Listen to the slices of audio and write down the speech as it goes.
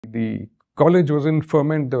The college was in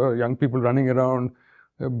ferment. There were young people running around,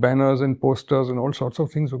 banners and posters and all sorts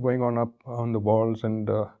of things were going on up on the walls, and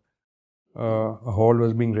a hall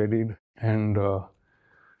was being readied. And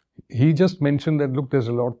he just mentioned that, look, there's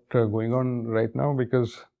a lot going on right now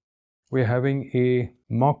because we're having a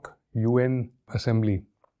mock UN assembly.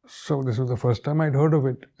 So this was the first time I'd heard of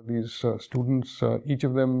it. These students, each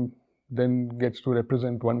of them then gets to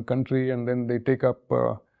represent one country, and then they take up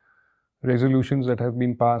resolutions that have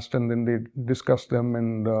been passed, and then they discuss them,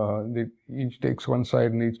 and they each takes one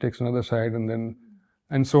side and each takes another side,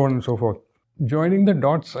 and so on and so forth. Joining the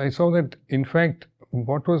dots, I saw that in fact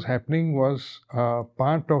what was happening was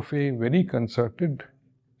part of a very concerted,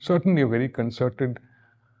 certainly a very concerted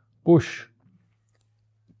push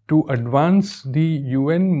to advance the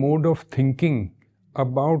UN mode of thinking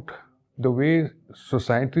about the way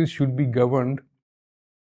societies should be governed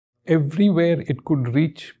everywhere it could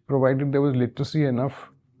reach, provided there was literacy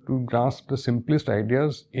enough to grasp the simplest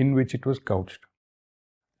ideas in which it was couched.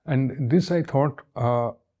 And this, I thought,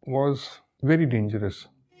 was very dangerous.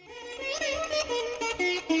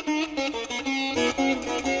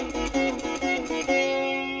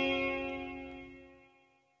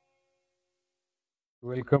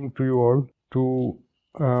 Welcome to you all to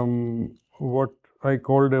what I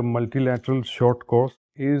called a multilateral short course.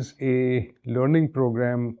 Is a learning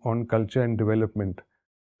program on culture and development.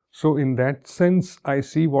 So in that sense, I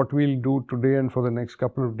see what we'll do today and for the next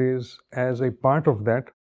couple of days as a part of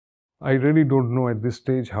that. I really don't know at this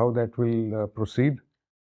stage how that will proceed.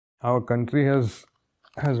 Our country has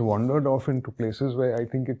wandered off into places where I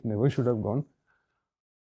think it never should have gone.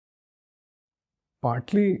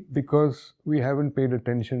 Partly because we haven't paid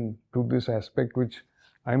attention to this aspect, which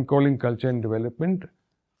I'm calling culture and development.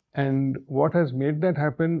 And what has made that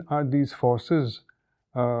happen are these forces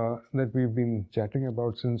that we've been chatting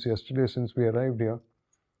about since yesterday, since we arrived here.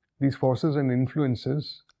 These forces and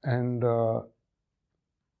influences, and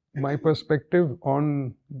my perspective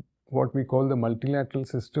on what we call the multilateral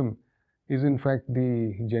system is in fact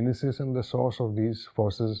the genesis and the source of these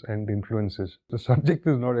forces and influences. The subject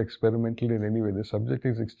is not experimental in any way. The subject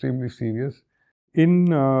is extremely serious. In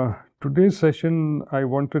today's session, I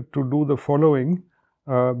wanted to do the following.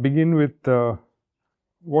 Begin with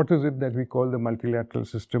what is it that we call the multilateral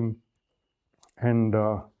system, and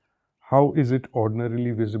how is it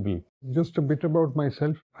ordinarily visible. Just a bit about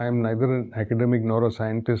myself. I am neither an academic nor a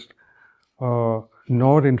scientist,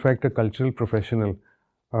 nor in fact a cultural professional.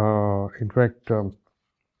 In fact,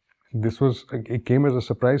 it came as a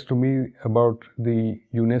surprise to me about the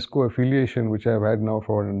UNESCO affiliation, which I've had now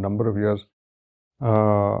for a number of years.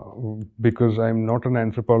 Because I'm not an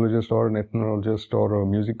anthropologist or an ethnologist or a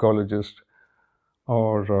musicologist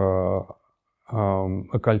or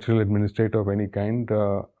a cultural administrator of any kind.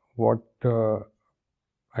 What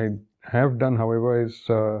I have done, however, is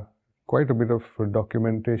quite a bit of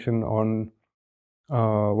documentation on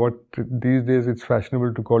what these days it's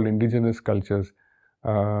fashionable to call indigenous cultures,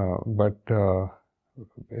 but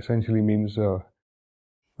essentially means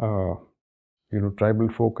tribal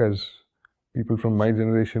folk, as people from my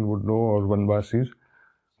generation would know, or Vanvasis,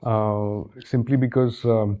 simply because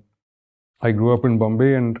I grew up in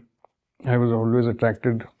Bombay and I was always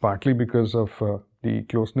attracted, partly because of the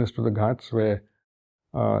closeness to the Ghats, where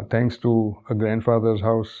thanks to a grandfather's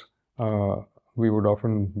house, we would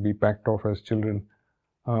often be packed off as children.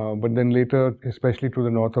 But then later, especially to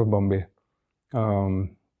the north of Bombay,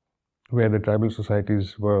 where the tribal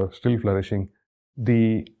societies were still flourishing,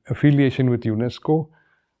 the affiliation with UNESCO.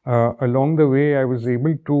 Along the way, I was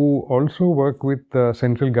able to also work with the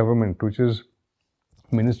central government, which is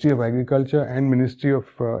Ministry of Agriculture and Ministry of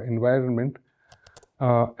Environment.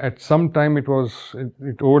 At some time, it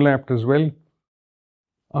overlapped as well,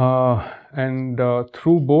 and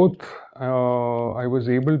through both, I was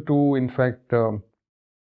able to, in fact,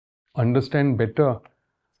 understand better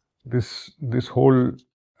this whole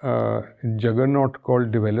juggernaut called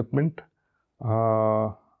development.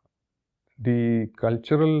 The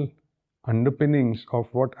cultural underpinnings of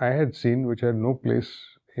what I had seen, which had no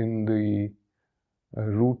place in the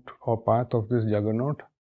route or path of this juggernaut,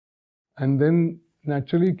 and then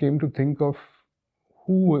naturally came to think of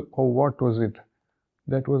who or what was it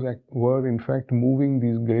that were in fact moving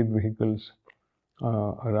these great vehicles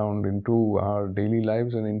around into our daily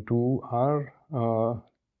lives and into our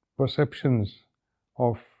perceptions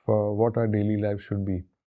of what our daily life should be.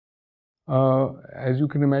 As you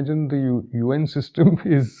can imagine, the UN system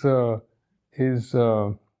is the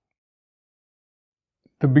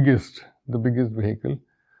biggest vehicle.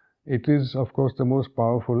 It is, of course, the most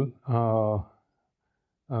powerful.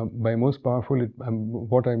 By most powerful,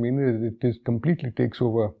 what I mean is it is completely takes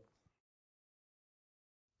over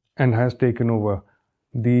and has taken over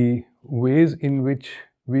the ways in which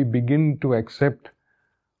we begin to accept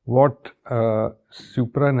what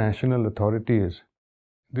supranational authority is.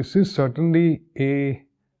 This is certainly a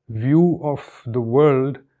view of the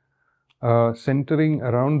world centering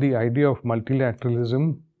around the idea of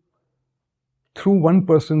multilateralism through one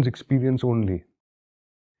person's experience only.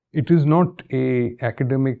 It is not a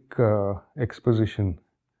academic exposition.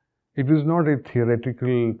 It is not a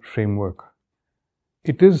theoretical framework.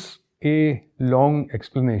 It is a long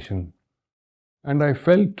explanation. And I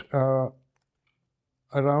felt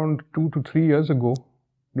around 2 to 3 years ago,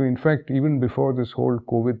 in fact, even before this whole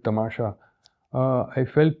COVID tamasha, I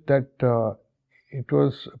felt that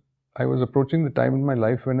I was approaching the time in my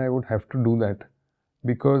life when I would have to do that,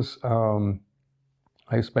 because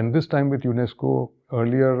I spent this time with UNESCO.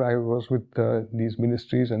 Earlier, I was with these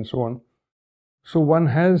ministries and so on. So one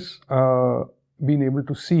has been able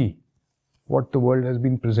to see what the world has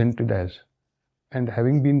been presented as. And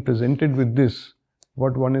having been presented with this,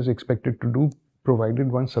 what one is expected to do, provided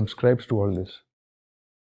one subscribes to all this.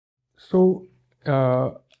 So,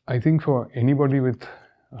 I think for anybody with,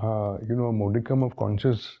 a modicum of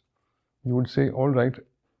conscience, you would say, all right,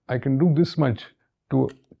 I can do this much to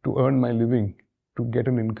earn my living, to get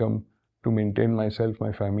an income, to maintain myself,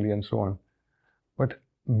 my family, and so on. But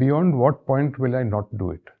beyond what point will I not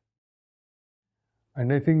do it?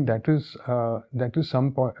 And I think that is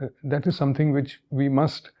something which we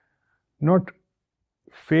must not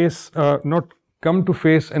face, not come to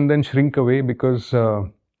face and then shrink away, because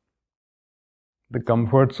the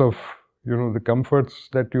comforts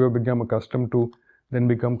that you have become accustomed to then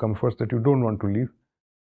become comforts that you don't want to leave.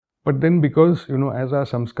 But then, because as our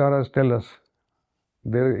samskaras tell us,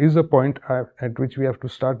 there is a point at which we have to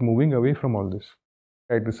start moving away from all this.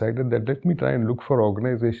 I decided that let me try and look for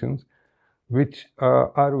organizations which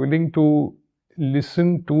are willing to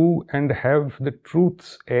listen to and have the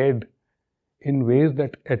truths aired in ways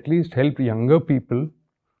that at least help younger people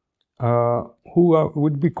who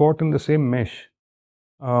would be caught in the same mesh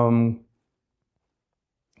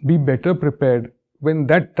be better prepared when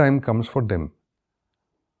that time comes for them.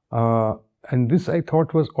 And this, I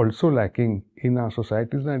thought, was also lacking in our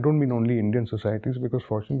societies. And I don't mean only Indian societies, because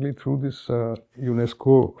fortunately through this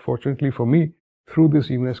fortunately for me, through this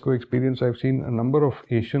UNESCO experience, I've seen a number of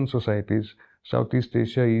Asian societies, Southeast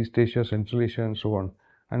Asia, East Asia, Central Asia, and so on.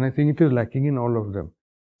 And I think it is lacking in all of them.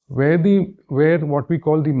 Where what we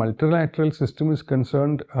call the multilateral system is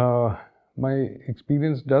concerned, my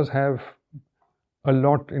experience does have a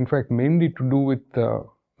lot, in fact, mainly to do with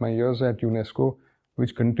my years at UNESCO,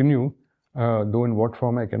 which continue, though in what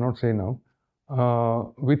form I cannot say now,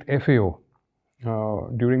 with FAO.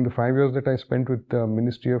 During the 5 years that I spent with the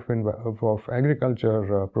Ministry of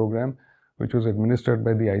Agriculture program, which was administered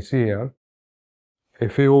by the ICAR,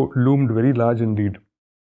 FAO loomed very large indeed.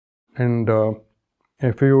 And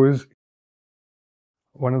FAO is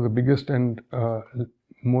one of the biggest and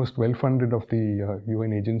most well-funded of the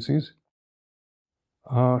UN agencies.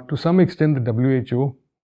 To some extent, the WHO,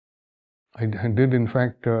 I did, in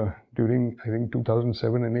fact, during, I think,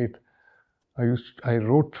 2007 and 8, I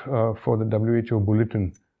wrote for the WHO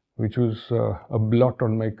bulletin, which was a blot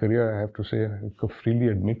on my career, I have to say, I could freely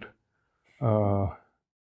admit.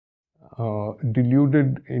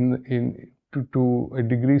 Deluded to a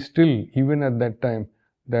degree still, even at that time,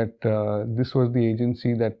 that this was the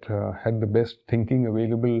agency that had the best thinking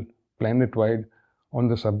available planet-wide on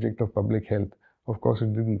the subject of public health. Of course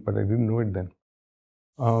it didn't, but I didn't know it then.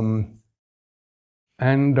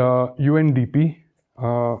 And UNDP,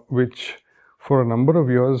 which for a number of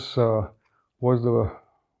years was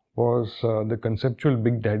the conceptual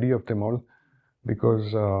big daddy of them all,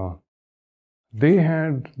 because they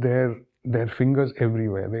had their fingers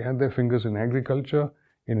everywhere. They had their fingers in agriculture,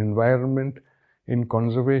 in environment, in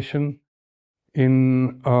conservation,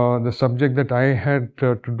 in the subject that I had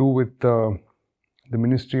to do with the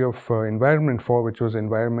Ministry of Environment for, which was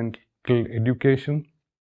environmental education,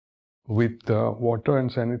 with water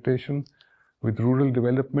and sanitation, with rural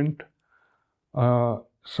development.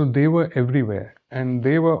 So they were everywhere, and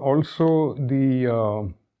they were also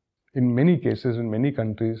in many cases, in many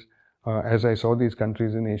countries, as I saw these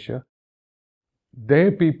countries in Asia,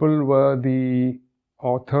 their people were the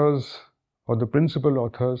authors or the principal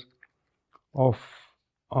authors of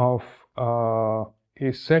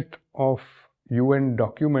a set of UN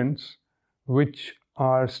documents which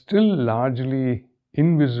are still largely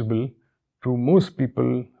invisible to most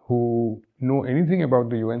people who know anything about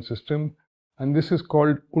the UN system. And this is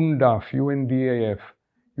called UNDAF, UNDAF,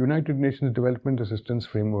 United Nations Development Assistance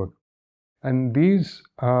Framework. And these,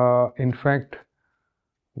 in fact,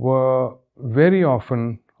 were very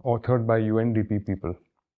often authored by UNDP people.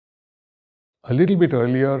 A little bit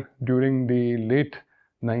earlier, during the late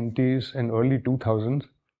 90s and early 2000s,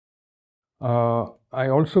 I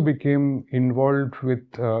also became involved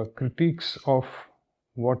with critiques of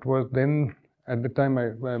what was then, at the time,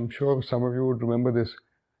 I'm sure some of you would remember this,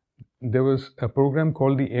 there was a program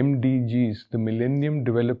called the MDGs, the Millennium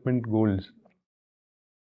Development Goals.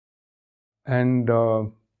 And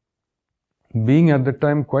being at the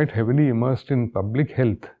time quite heavily immersed in public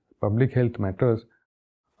health matters,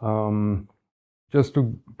 just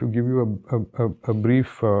to give you a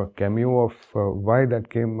brief cameo of why that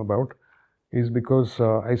came about, is because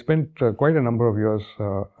I spent quite a number of years,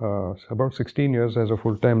 about 16 years as a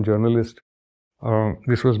full-time journalist.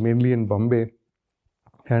 This was mainly in Bombay.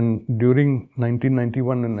 And during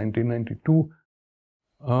 1991 and 1992,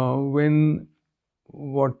 when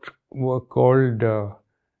what were called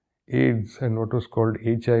AIDS and what was called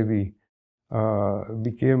HIV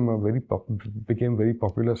became very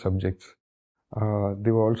popular subjects.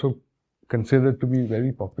 They were also considered to be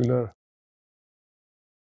very popular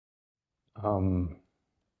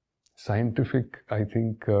scientific, I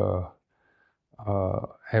think,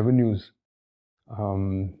 avenues.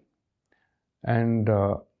 And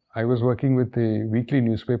I was working with a weekly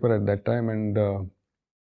newspaper at that time, and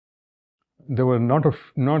there were not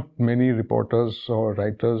many reporters or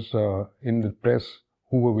writers in the press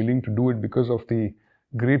who were willing to do it because of the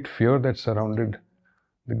great fear that surrounded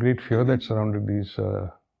these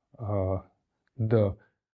the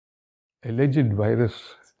alleged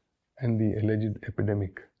virus and the alleged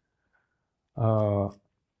epidemic.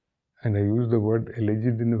 And I use the word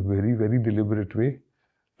alleged in a very, very deliberate way,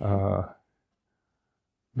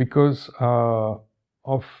 because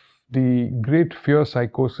of the great fear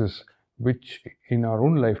psychosis, which in our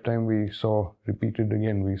own lifetime we saw repeated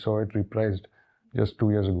again. We saw it reprised just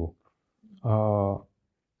 2 years ago.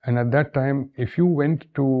 And at that time, if you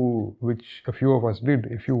went to, which a few of us did,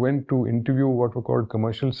 if you went to interview what were called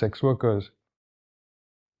commercial sex workers,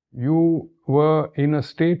 you were in a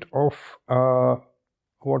state of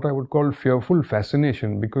what I would call fearful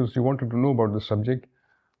fascination, because you wanted to know about the subject,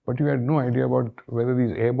 but you had no idea about whether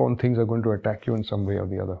these airborne things are going to attack you in some way or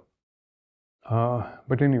the other.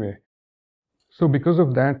 But anyway, so because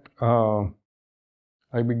of that,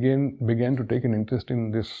 I began to take an interest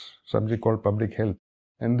in this subject called public health,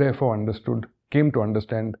 and therefore came to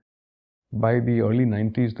understand by the early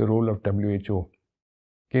 90s the role of WHO.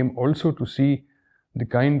 Came also to see the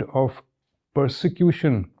kind of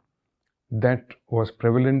persecution that was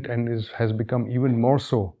prevalent and has become even more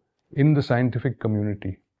so in the scientific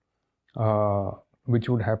community, which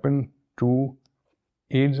would happen to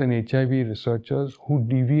AIDS and HIV researchers who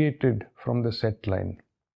deviated from the set line.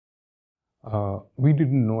 We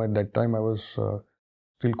didn't know at that time, I was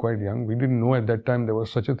still quite young, we didn't know at that time there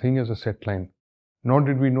was such a thing as a set line, nor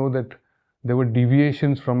did we know that there were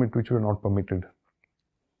deviations from it which were not permitted.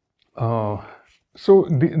 So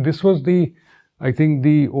this was I think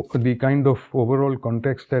the kind of overall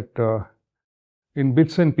context that in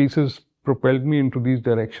bits and pieces propelled me into these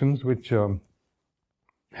directions, which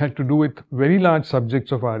had to do with very large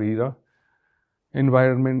subjects of our era: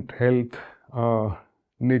 environment, health,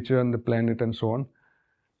 nature and the planet, and so on,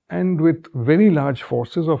 and with very large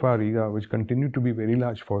forces of our era, which continue to be very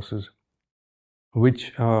large forces,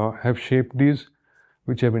 which have shaped these,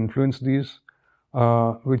 which have influenced these,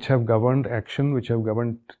 which have governed action, which have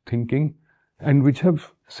governed thinking, and which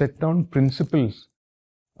have set down principles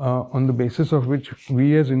on the basis of which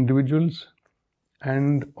we as individuals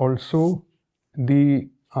and also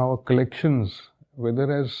our collections,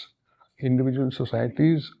 whether as individual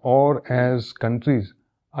societies or as countries,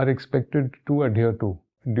 are expected to adhere to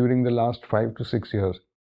during the last 5 to 6 years,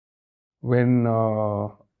 when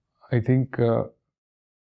I think when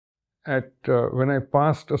I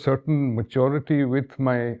passed a certain maturity with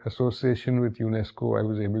my association with UNESCO, I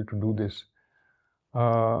was able to do this.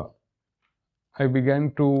 I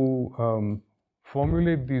began to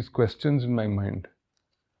formulate these questions in my mind.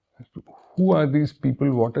 Who are these people?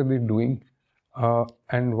 What are they doing?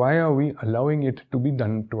 And why are we allowing it to be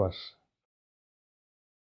done to us?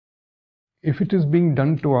 If it is being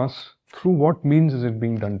done to us, through what means is it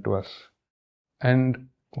being done to us? And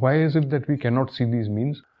why is it that we cannot see these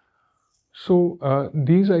means? So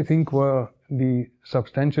these, I think, were the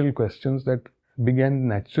substantial questions that began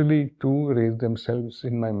naturally to raise themselves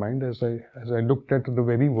in my mind as I looked at the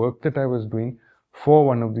very work that I was doing for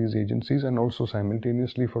one of these agencies, and also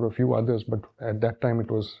simultaneously for a few others. But at that time,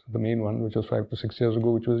 it was the main one, which was 5 to 6 years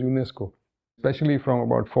ago, which was UNESCO. especially from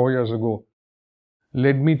about 4 years ago,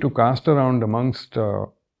 led me to cast around amongst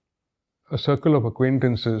a circle of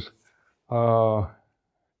acquaintances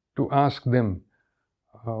to ask them,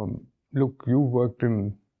 look, you've worked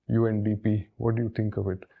in UNDP, what do you think of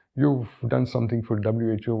it? You've done something for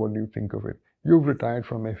WHO, what do you think of it? You've retired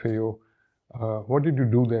from FAO, what did you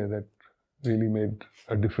do there that really made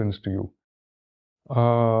a difference to you?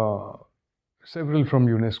 Several from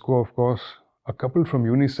UNESCO, of course, a couple from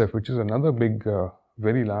UNICEF, which is another big,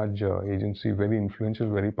 very large agency, very influential,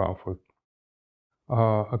 very powerful.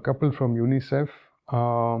 A couple from UNICEF,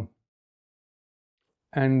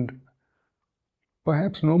 and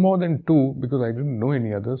perhaps no more than two, because I didn't know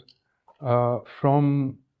any others,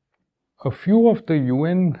 from a few of the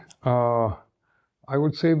UN, I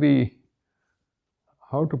would say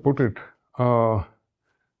how to put it,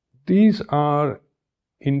 these are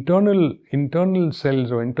internal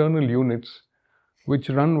cells or internal units which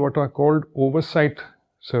run what are called oversight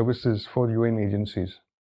services for UN agencies.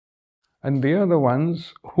 And they are the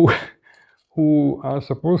ones who are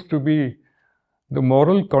supposed to be the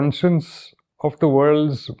moral conscience of the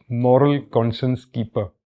world's moral conscience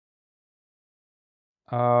keeper.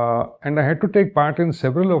 And I had to take part in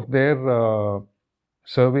several of their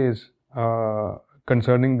surveys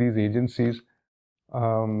concerning these agencies.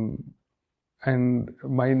 And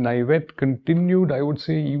my naivete continued, I would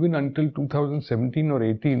say, even until 2017 or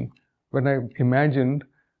 18, when I imagined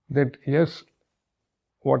that, yes,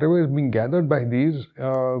 whatever is being gathered by these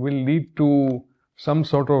will lead to some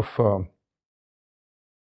sort of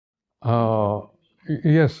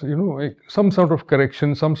yes, some sort of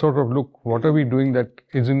correction, some sort of look, what are we doing that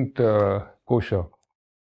isn't kosher?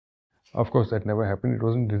 Of course, that never happened. It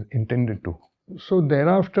wasn't intended to. So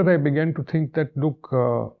thereafter, I began to think that, look,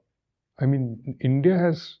 I mean, India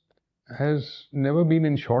has never been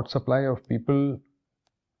in short supply of people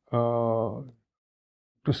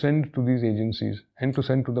to send to these agencies and to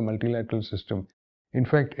send to the multilateral system. In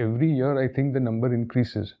fact, every year, I think the number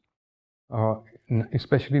increases.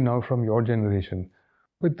 Especially now from your generation.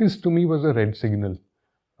 But this to me was a red signal,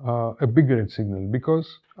 a big red signal,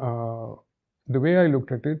 because the way I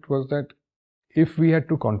looked at it was that if we had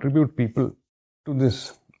to contribute people to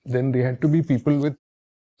this, then they had to be people with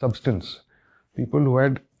substance, people who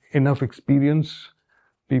had enough experience,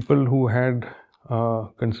 people who had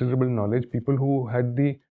considerable knowledge, people who had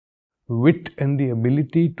the wit and the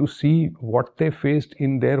ability to see what they faced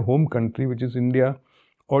in their home country, which is India,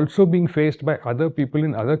 also being faced by other people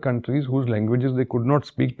in other countries whose languages they could not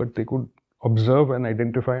speak, but they could observe and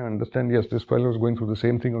identify and understand, yes, this fellow is going through the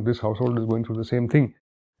same thing, or this household is going through the same thing.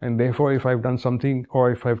 And therefore, if I've done something,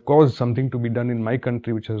 or if I've caused something to be done in my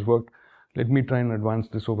country which has worked, let me try and advance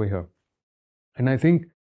this over here. And I think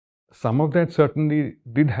some of that certainly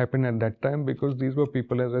did happen at that time, because these were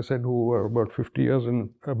people, as I said, who were about 50 years and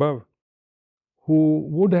above, who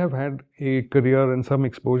would have had a career and some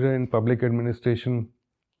exposure in public administration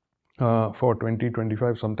for 20,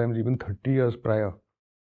 25, sometimes even 30 years prior,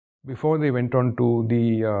 before they went on to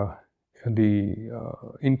the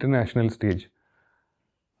international stage.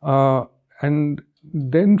 And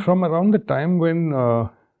then from around the time when,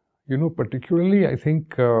 particularly I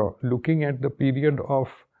think looking at the period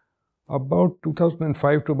of about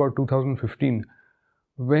 2005 to about 2015,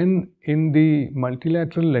 when in the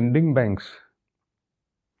multilateral lending banks,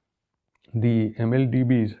 the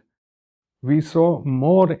MLDBs, we saw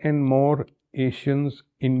more and more Asians,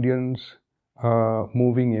 Indians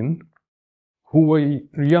moving in, who were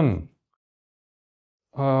young,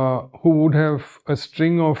 who would have a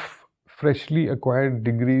string of freshly acquired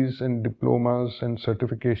degrees and diplomas and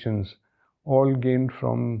certifications, all gained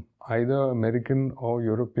from either American or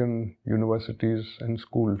European universities and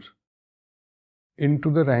schools, into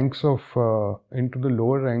the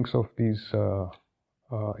lower ranks of these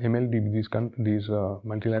MLDB, these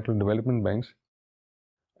multilateral development banks.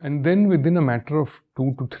 And then within a matter of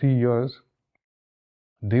 2 to 3 years,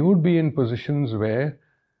 they would be in positions where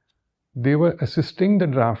they were assisting the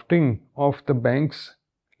drafting of the bank's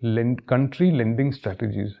country lending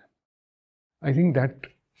strategies. I think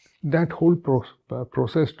that whole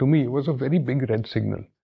process to me was a very big red signal.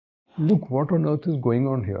 Look, what on earth is going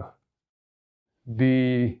on here?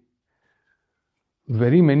 The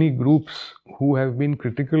very many groups who have been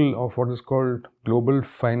critical of what is called global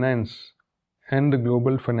finance and the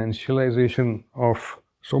global financialization of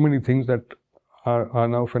so many things that are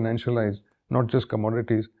now financialized, not just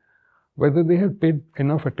commodities, whether they have paid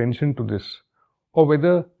enough attention to this or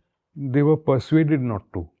whether they were persuaded not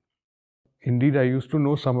to. Indeed, I used to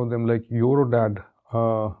know some of them, like Eurodad,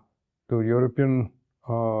 the European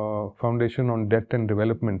Foundation on Debt and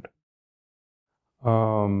Development.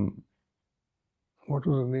 what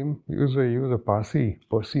was the name? He was a Parsi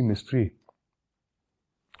mystery.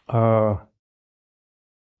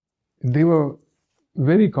 They were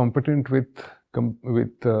very competent with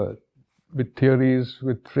theories,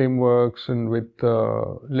 with frameworks, and with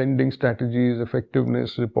lending strategies,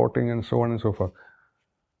 effectiveness, reporting, and so on and so forth.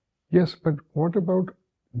 Yes, but what about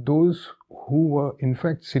those who were in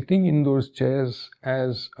fact sitting in those chairs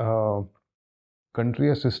as country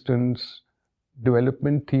assistants,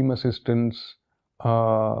 development team assistants,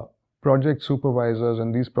 project supervisors,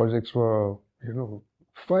 and these projects were,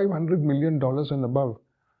 $500 million and above.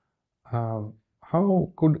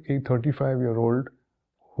 How could a 35-year-old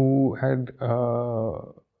who had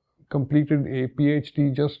completed a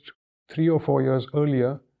PhD just 3 or 4 years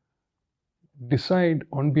earlier decide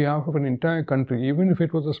on behalf of an entire country, even if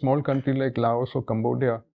it was a small country like Laos or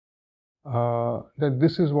Cambodia, that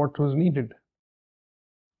this is what was needed?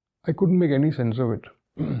 I couldn't make any sense of it.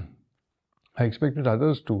 I expected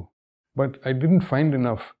others to, but I didn't find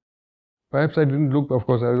enough. Perhaps I didn't look, of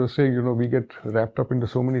course, I was saying, we get wrapped up into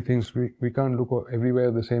so many things, we can't look everywhere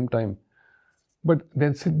at the same time. But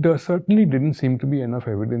there certainly didn't seem to be enough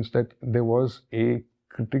evidence that there was a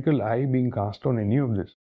critical eye being cast on any of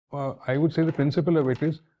this. I would say the principle of it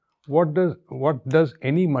is, what does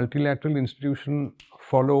any multilateral institution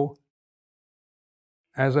follow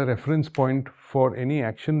as a reference point for any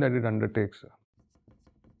action that it undertakes?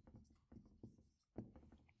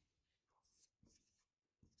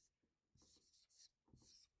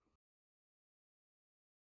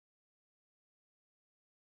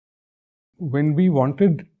 When we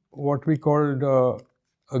wanted what we called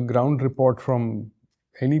a ground report from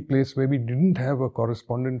any place where we didn't have a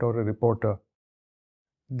correspondent or a reporter,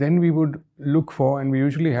 then we would look for, and we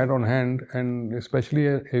usually had on hand, and especially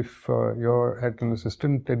if you're at an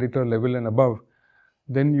assistant editor level and above,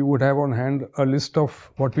 then you would have on hand a list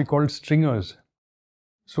of what we call stringers.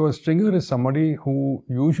 So a stringer is somebody who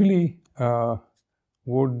usually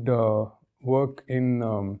would work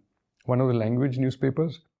in one of the language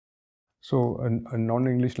newspapers, so a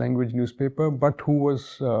non-English language newspaper, but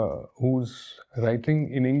whose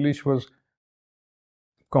writing in English was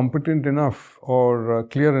competent enough or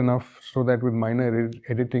clear enough so that with minor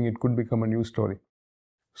editing it could become a news story.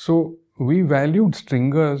 So we valued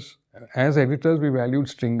stringers, as editors we valued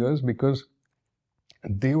stringers because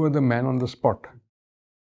they were the man on the spot.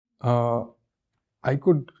 I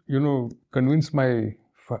could, convince my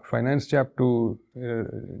finance chap to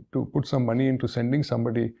put some money into sending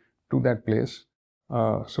somebody to that place,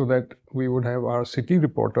 so that we would have our city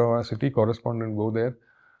reporter, our city correspondent go there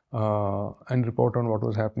and report on what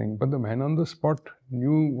was happening. But the man on the spot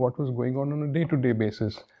knew what was going on a day-to-day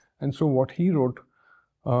basis. And so what he wrote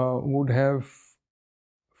would have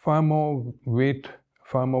far more weight,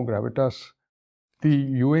 far more gravitas. The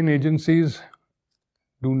UN agencies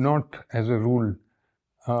do not, as a rule,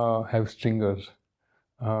 have stringers,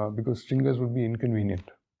 because stringers would be inconvenient.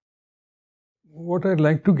 What I'd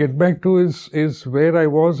like to get back to is where I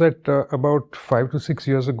was at about 5 to 6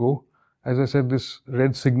 years ago. As I said, this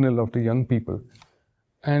red signal of the young people.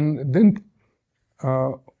 And then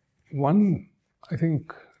I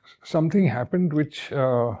think something happened which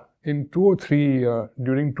during two or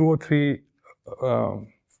three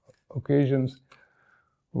occasions,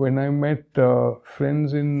 when I met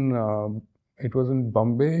friends it was in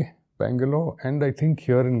Bombay, Bangalore, and I think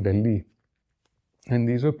here in Delhi. And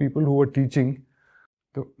these are people who were teaching.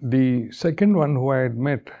 The second one who I had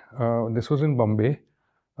met, this was in Bombay.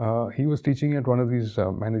 He was teaching at one of these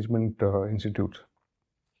management institutes.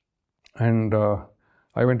 And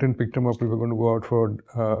I went and picked him up. We were going to go out for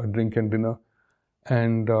a drink and dinner.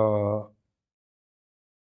 And the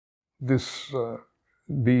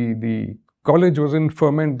college was in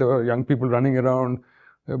ferment. There were young people running around,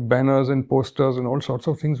 banners and posters and all sorts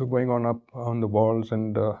of things were going on up on the walls,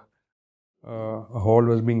 and a hall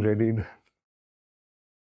was being readied.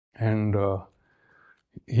 And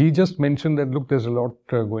he just mentioned that, look, there's a lot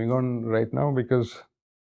going on right now because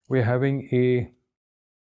we're having a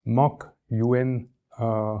mock UN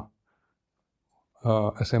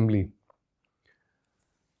assembly.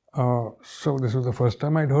 So this was the first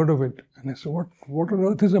time I'd heard of it. And I said, what on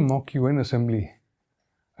earth is a mock UN assembly?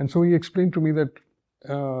 And so he explained to me that,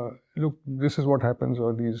 look, this is what happens,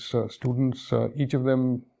 or these students, each of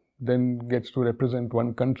them then gets to represent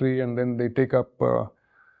one country, and then they take up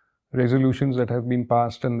resolutions that have been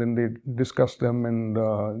passed, and then they discuss them, and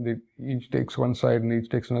they each takes one side and each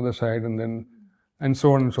takes another side, and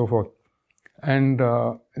so on and so forth. And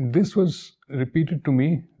this was repeated to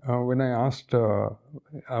me when I asked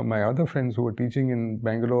my other friends who were teaching in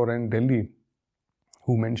Bangalore and Delhi,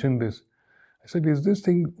 who mentioned this. I said, is this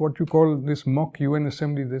thing what you call this mock UN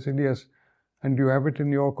assembly? They said, yes. And do you have it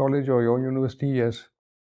in your college or your university? Yes.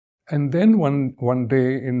 And then one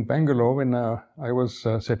day in Bangalore, when I was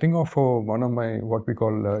setting off for one of my what we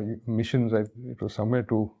call missions, it was somewhere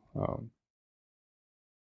to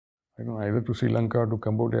either to Sri Lanka or to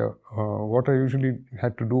Cambodia. What I usually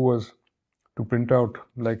had to do was to print out,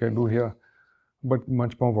 like I do here, but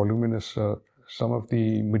much more voluminous, some of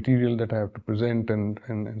the material that I have to present and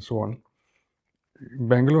so on.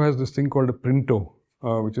 Bangalore has this thing called a printo,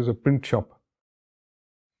 which is a print shop.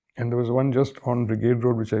 And there was one just on Brigade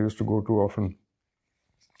Road, which I used to go to often.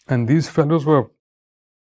 And these fellows were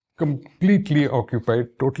completely occupied,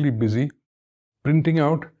 totally busy, printing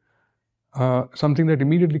out something that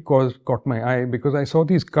immediately caught my eye, because I saw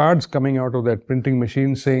these cards coming out of that printing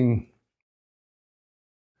machine saying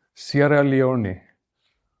Sierra Leone,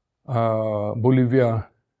 Bolivia,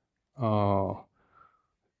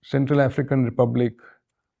 Central African Republic,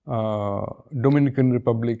 Dominican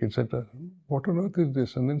Republic, etc. What on earth is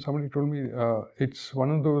this? And then somebody told me it's one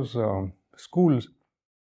of those schools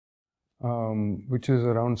which is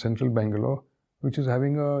around central Bangalore, which is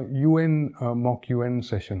having a UN mock UN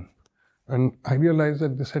session. And I realized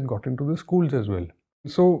that this had got into the schools as well.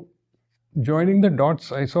 So joining the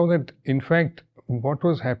dots, I saw that in fact what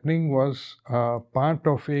was happening was part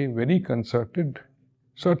of a very concerted,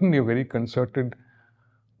 certainly a very concerted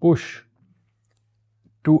push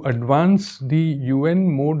to advance the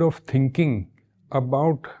UN mode of thinking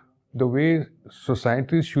about the way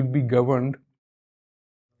societies should be governed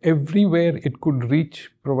everywhere it could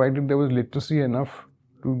reach, provided there was literacy enough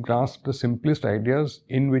to grasp the simplest ideas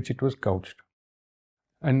in which it was couched.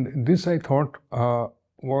 And this, I thought,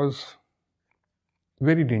 was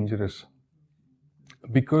very dangerous,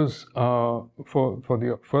 because for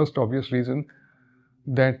the first obvious reason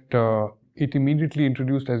that it immediately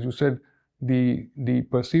introduced, as you said, the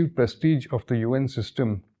perceived prestige of the UN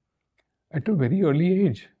system at a very early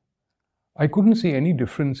age. I couldn't see any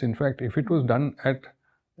difference. In fact, if it was done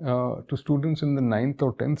to students in the 9th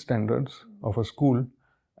or 10th standards of a school,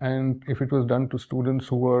 and if it was done to students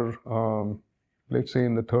who were, let's say,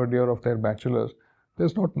 in the 3rd year of their bachelor's,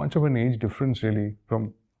 there's not much of an age difference really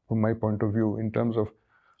from my point of view in terms of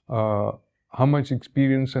how much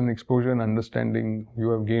experience and exposure and understanding you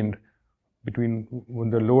have gained between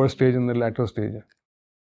the lower stage and the latter stage.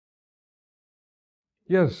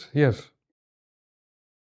 Yes, yes.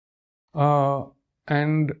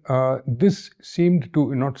 And this seemed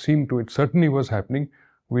to, not seemed to, it certainly was happening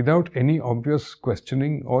without any obvious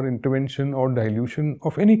questioning or intervention or dilution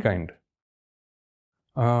of any kind.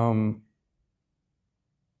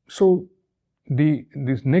 So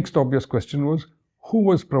this next obvious question was, who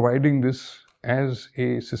was providing this as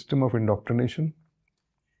a system of indoctrination,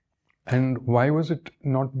 and why was it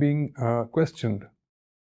not being questioned?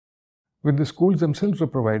 With the schools themselves were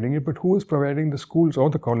providing it, but who was providing the schools or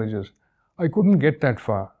the colleges? I couldn't get that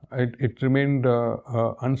far. It remained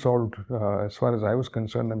unsolved as far as I was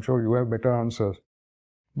concerned. I'm sure you have better answers.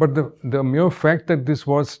 But the mere fact that this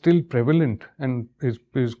was still prevalent and is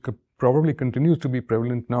probably continues to be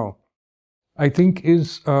prevalent now, I think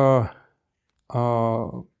is a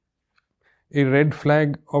red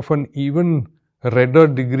flag of an even redder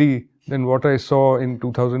degree than what I saw in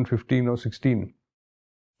 2015 or 16.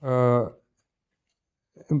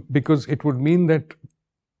 Because it would mean that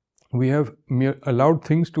we have allowed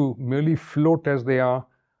things to merely float as they are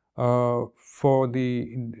for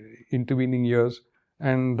the intervening years,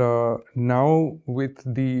 and now with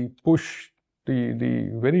the push, the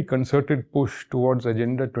very concerted push towards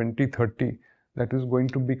Agenda 2030, that is going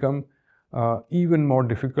to become even more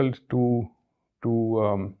difficult to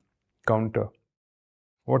counter.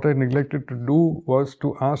 What I neglected to do was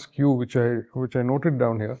to ask you, which I noted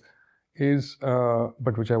down here, is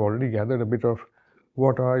but which I've already gathered a bit of.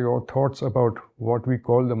 What are your thoughts about what we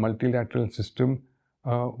call the multilateral system?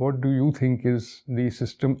 What do you think is the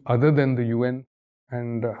system other than the UN,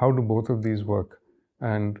 and how do both of these work?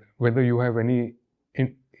 And whether you have any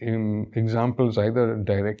examples either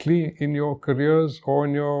directly in your careers or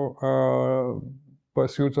in your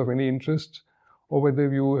pursuits of any interests, or whether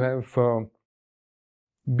you have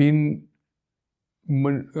been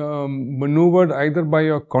maneuvered either by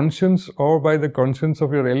your conscience or by the conscience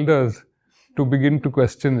of your elders to begin to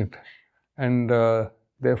question it, and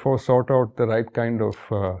therefore sort out the right kind of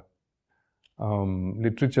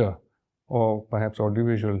literature or perhaps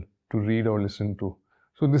audiovisual to read or listen to.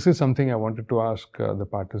 So this is something I wanted to ask the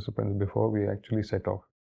participants before we actually set off.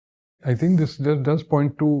 I think this does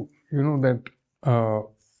point to, that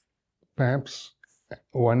perhaps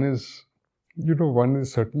one is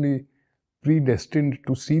certainly predestined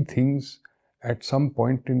to see things at some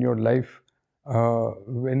point in your life,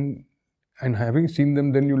 and having seen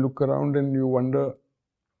them, then you look around and you wonder,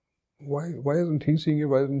 why isn't he seeing it?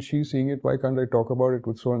 Why isn't she seeing it? Why can't I talk about it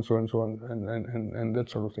with so and so and so on, and that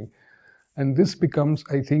sort of thing. And this becomes,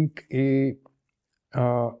 I think, a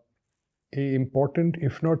important,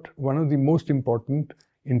 if not one of the most important,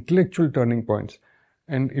 intellectual turning points.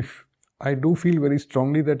 And if I do feel very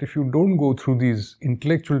strongly that if you don't go through these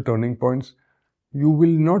intellectual turning points, you will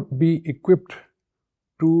not be equipped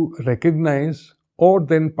to recognize or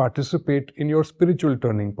then participate in your spiritual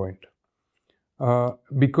turning point.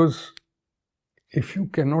 Because if you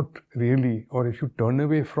cannot really, or if you turn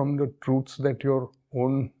away from the truths that your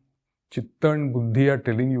own chitta and buddhi are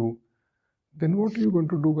telling you, then what are you going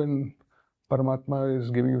to do when Paramatma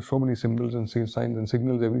is giving you so many symbols and signs and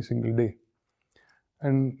signals every single day?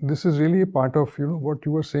 And this is really a part of, what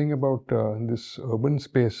you were saying about this urban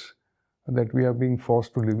space that we are being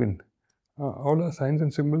forced to live in. All our signs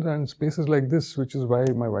and symbols are in spaces like this, which is why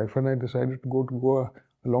my wife and I decided to go to Goa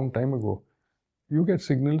a long time ago. You get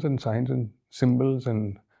signals and signs and symbols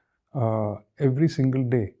and every single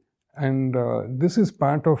day. And this is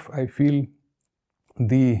part of, I feel,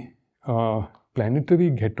 the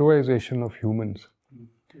planetary ghettoization of humans,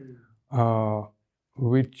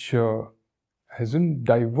 which hasn't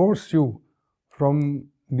divorced you from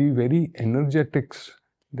the very energetics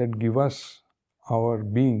that give us our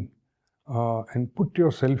being, and put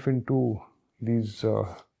yourself into these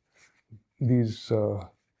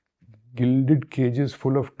gilded cages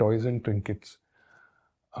full of toys and trinkets.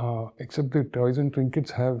 Except the toys and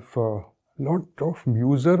trinkets have a lot of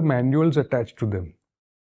user manuals attached to them.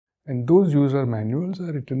 And those user manuals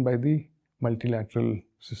are written by the multilateral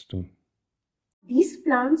system. These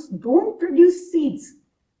plants don't produce seeds.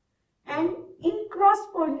 And in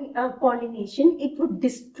cross-pollination, it would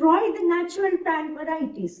destroy the natural plant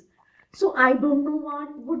varieties. So I don't know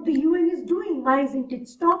what the UN is doing. Why isn't it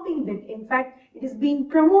stopping that? In fact, it is being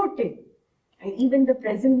promoted. And even the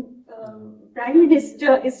present Prime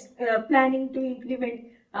Minister is planning to implement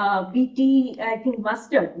BT, I think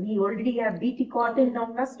mustard. We already have BT cotton, now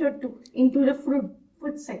mustard into the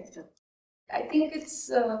food sector. I think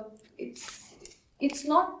it's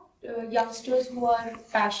not youngsters who are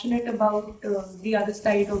passionate about the other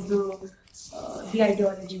side of the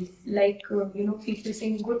ideology, like people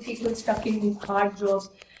saying good people stuck in hard jobs.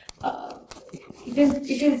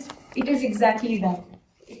 It is exactly that.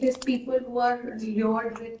 It is people who are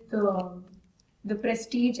lured with the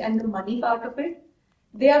prestige and the money part of it.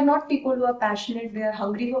 They are not people who are passionate. They are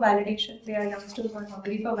hungry for validation. They are youngsters who are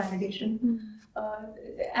hungry for validation.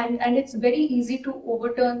 And it's very easy to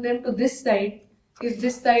overturn them to this side if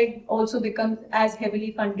this side also becomes as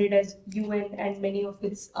heavily funded as UN and many of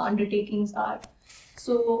its undertakings are.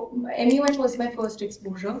 So MUN was my first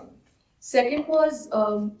exposure. Second was,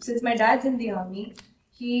 since my dad's in the army,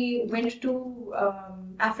 he went to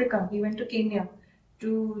Africa, he went to Kenya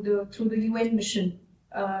through the UN mission.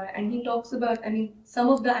 And he talks about, some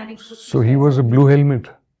of the anecdotes. So he was a blue helmet?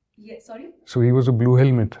 Yeah, sorry? So he was a blue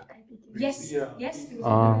helmet? Yes, yeah. Yes. He was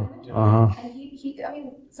a blue helmet. And he,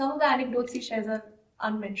 some of the anecdotes he shares are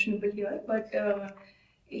unmentionable here, but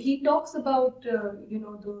he talks about,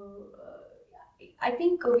 I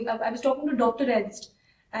think I was talking to Dr. Ernst,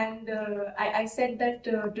 and I said that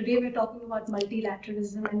today we're talking about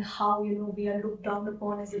multilateralism and how, we are looked down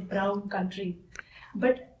upon as a brown country.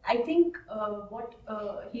 But I think what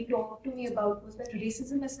he talked to me about was that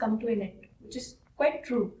racism has come to an end, which is quite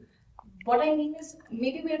true. What I mean is,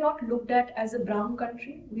 maybe we are not looked at as a brown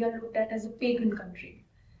country, we are looked at as a pagan country.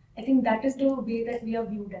 I think that is the way that we are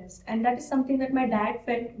viewed as. And that is something that my dad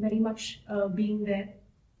felt very much being there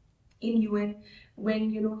in UN,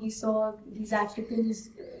 when, he saw these Africans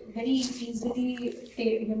very easily,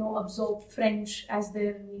 absorb French as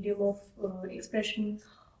their medium of expression,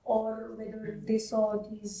 or whether they saw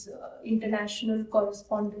these international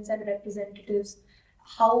correspondents and representatives,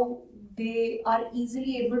 how they are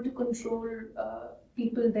easily able to control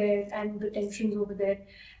people there and the tensions over there,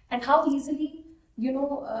 and how easily,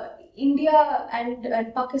 India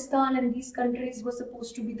and Pakistan and these countries were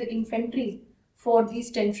supposed to be the infantry for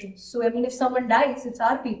these tensions. So, if someone dies, it's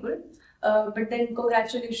our people, but then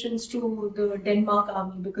congratulations to the Denmark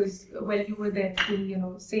army, because, well, you were there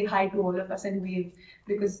to, say hi to all of us and wave,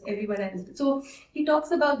 because everyone else did. So he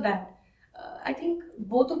talks about that. I think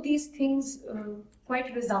both of these things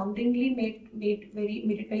quite resoundingly made it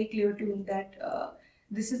very clear to me that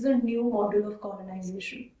this is a new model of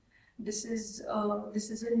colonization. This is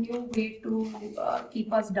a new way to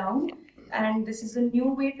keep us down, and this is a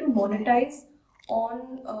new way to monetize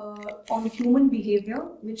on human behavior,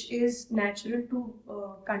 which is natural to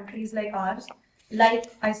countries like ours.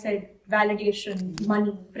 Like I said, validation,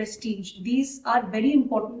 money, prestige, these are very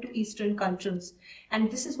important to Eastern cultures.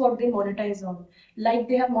 And this is what they monetize on. Like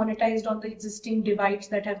they have monetized on the existing divides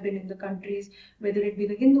that have been in the countries, whether it be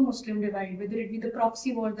the Hindu-Muslim divide, whether it be the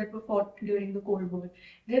proxy wars that were fought during the Cold War.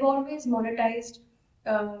 They've always monetized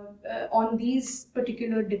on these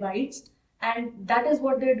particular divides, and that is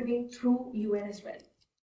what they're doing through UN as well.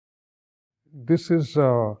 This is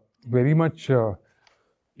very much,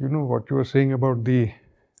 what you were saying about the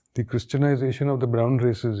Christianization of the brown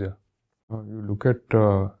races. Yeah, you look at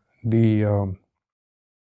the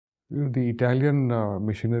Italian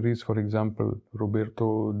missionaries, for example,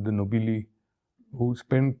 Roberto de Nobili, who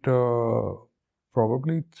spent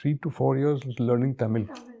probably 3 to 4 years learning Tamil.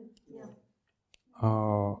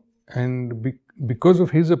 And because of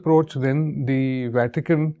his approach, then the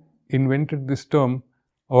Vatican invented this term,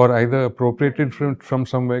 or either appropriated from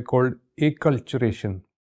somewhere, called acculturation,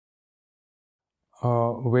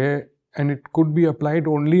 and it could be applied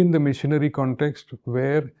only in the missionary context,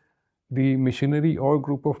 where the missionary or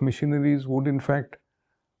group of missionaries would in fact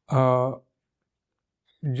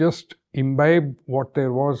just imbibe what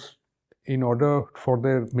there was in order for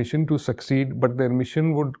their mission to succeed, but their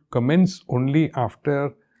mission would commence only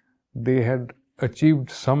after they had achieved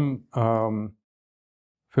some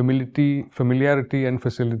familiarity and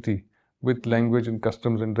facility with language and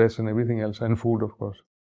customs and dress and everything else, and food, of course.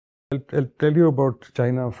 I'll tell you about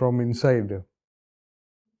China from inside.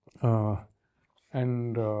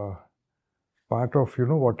 And part of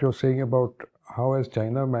what you're saying about how has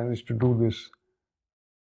China managed to do this.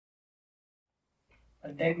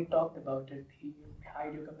 And then you talked about it. You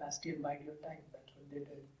hide your capacity and bide your time. That's what they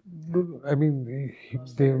did. I mean,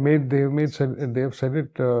 they have said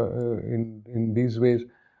it in these ways,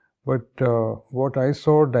 but what I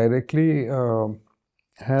saw directly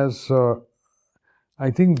has, I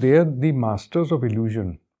think they are the masters of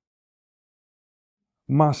illusion.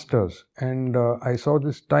 Masters, and I saw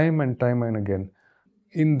this time and again.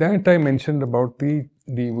 In that, I mentioned about the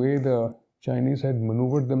way the Chinese had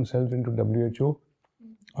maneuvered themselves into WHO.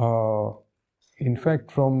 In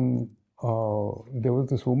fact, there was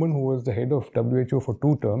this woman who was the head of WHO for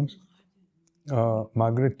 2 terms,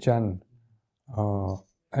 Margaret Chan,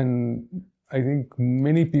 and I think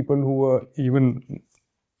many people who were even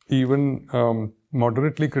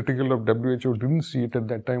moderately critical of WHO didn't see it at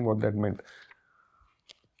that time what that meant.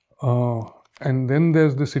 And then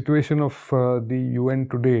there's the situation of the UN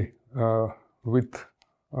today with,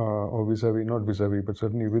 or vis-a-vis, not vis-a-vis, but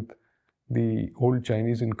certainly with the old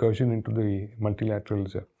Chinese incursion into the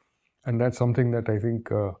multilaterals. And that's something that I think,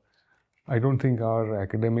 I don't think our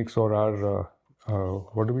academics or our,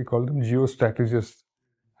 what do we call them, geostrategists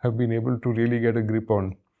have been able to really get a grip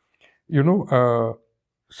on.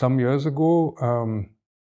 Some years ago,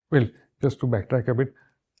 well, just to backtrack a bit,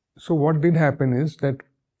 so what did happen is that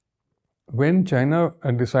when China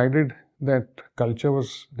decided that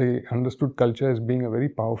they understood culture as being a very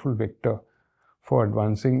powerful vector for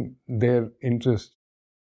advancing their interests,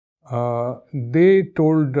 they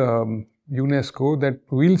told UNESCO that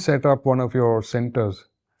we'll set up one of your centers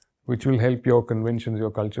which will help your conventions,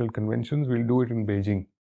 your cultural conventions. We'll do it in Beijing.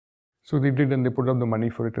 So they did, and they put up the money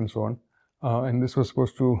for it and so on. And this was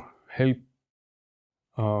supposed to help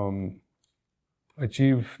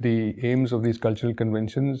achieve the aims of these cultural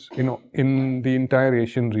conventions, in the entire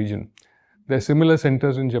Asian region. There are similar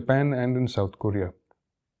centers in Japan and in South Korea.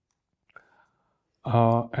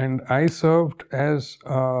 And I served as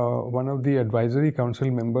one of the advisory council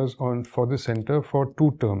members for the center for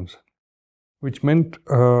 2 terms, which meant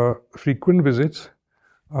frequent visits,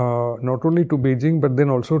 not only to Beijing, but then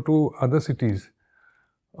also to other cities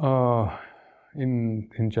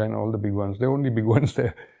in China, all the big ones. There are only big ones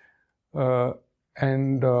there.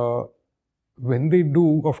 And when they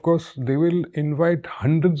do, of course, they will invite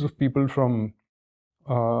hundreds of people from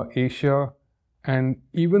Asia. And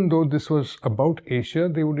even though this was about Asia,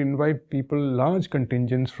 they would invite people, large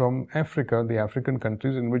contingents from Africa, the African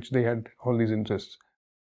countries in which they had all these interests.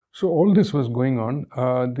 So all this was going on.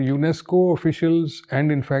 The UNESCO officials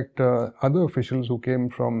and in fact other officials who came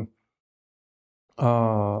from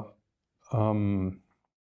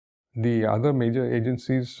the other major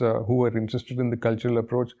agencies who were interested in the cultural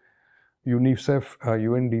approach, UNICEF,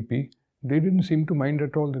 UNDP, they didn't seem to mind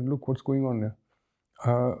at all. That, look, what's going on there?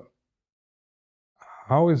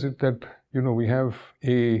 How is it that we have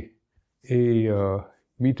a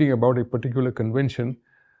meeting about a particular convention,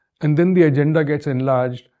 and then the agenda gets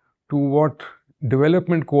enlarged to what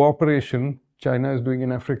development cooperation China is doing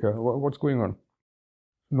in Africa? What's going on?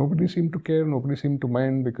 nobody seemed to care, nobody seemed to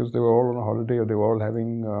mind, because they were all on a holiday, or they were all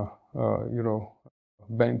having,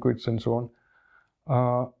 banquets and so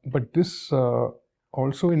on. But this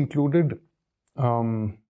also included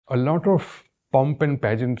a lot of pomp and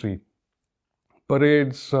pageantry,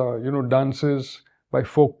 parades, dances by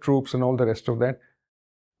folk troops and all the rest of that,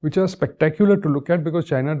 which are spectacular to look at because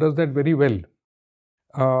China does that very well.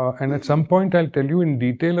 And at some point, I'll tell you in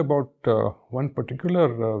detail about one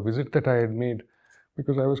particular visit that I had made,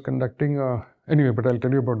 because I was conducting anyway, but I'll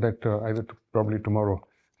tell you about that either probably tomorrow,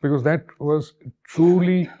 because that was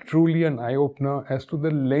truly, truly an eye-opener as to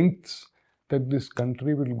the lengths that this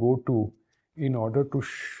country will go to in order to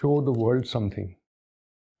show the world something.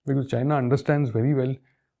 Because China understands very well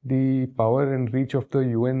the power and reach of the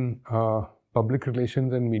UN public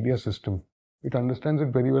relations and media system. It understands it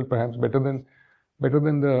very well, perhaps better than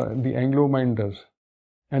the Anglo mind does.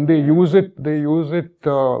 And they use it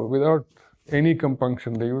without any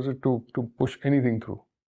compunction. They use it to push anything through.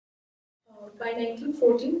 By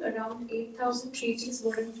 1914, around 8,000 treaties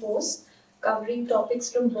were in force, covering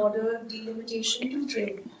topics from border delimitation to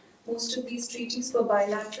trade. Most of these treaties were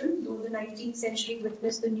bilateral, though the 19th century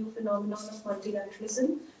witnessed the new phenomenon of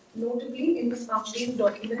multilateralism, notably in the founding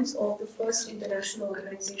documents of the first international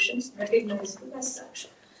organizations recognizable as such.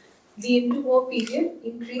 The interwar period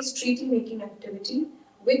increased treaty-making activity,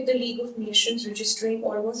 with the League of Nations registering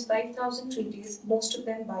almost 5,000 treaties, most of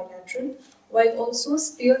them bilateral, while also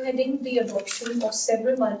spearheading the adoption of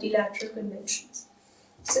several multilateral conventions.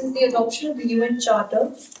 Since the adoption of the UN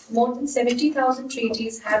Charter, more than 70,000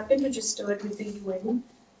 treaties have been registered with the UN.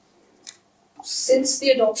 Since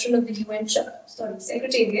the adoption of the UN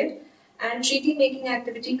Secretariat, and treaty-making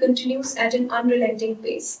activity continues at an unrelenting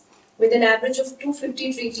pace, with an average of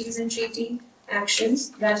 250 treaties and treaty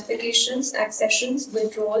actions, ratifications, accessions,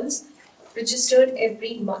 withdrawals registered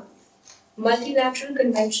every month. Multilateral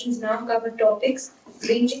conventions now cover topics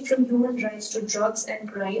ranging from human rights to drugs and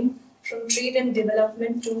crime, from trade and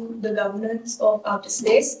development to the governance of outer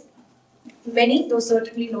space. Many, though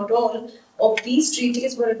certainly not all, of these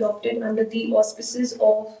treaties were adopted under the auspices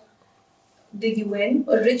of the UN.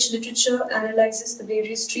 A rich literature analyzes the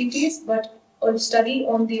various treaties, but a study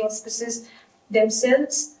on the auspices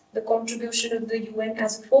themselves, the contribution of the UN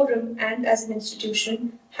as a forum and as an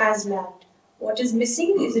institution, has lagged. What is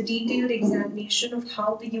missing is a detailed examination of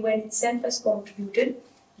how the UN itself has contributed,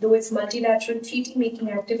 though its multilateral treaty-making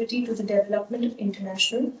activity, to the development of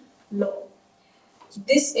international law.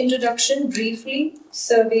 This introduction briefly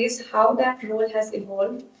surveys how that role has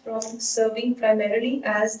evolved from serving primarily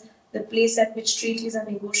as the place at which treaties are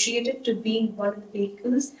negotiated to being one of the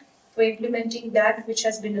vehicles for implementing that which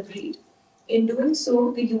has been agreed. In doing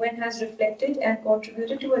so, the UN has reflected and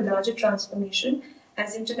contributed to a larger transformation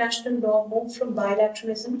as international law moved from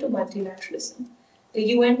bilateralism to multilateralism. The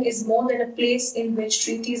UN is more than a place in which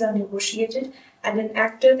treaties are negotiated and an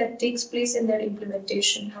actor that takes place in their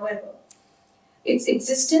implementation, however. Its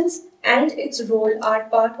existence and its role are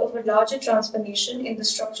part of a larger transformation in the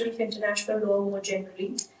structure of international law more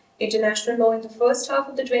generally. International law in the first half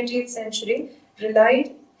of the 20th century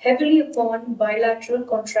relied heavily upon bilateral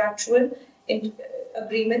contractual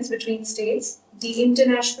agreements between states. The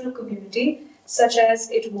international community, such as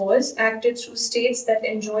it was, acted through states that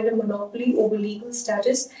enjoyed a monopoly over legal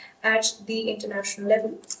status at the international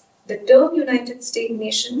level. The term United States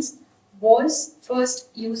Nations was first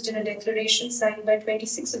used in a declaration signed by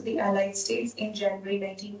 26 of the Allied States in January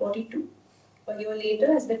 1942. A year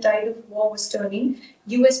later, as the tide of war was turning,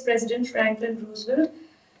 US President Franklin Roosevelt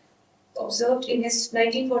observed in his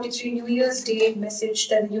 1943 New Year's Day message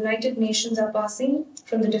that the United Nations are passing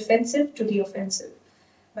from the defensive to the offensive.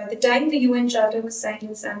 By the time the UN Charter was signed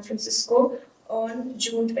in San Francisco on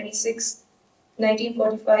June 26,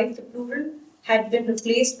 1945, the plural had been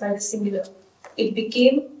replaced by the singular. It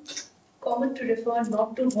became common to refer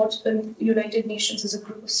not to what the United Nations as a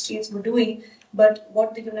group of states were doing, but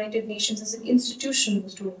what the United Nations as an institution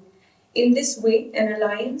was doing. In this way, an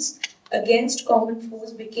alliance against common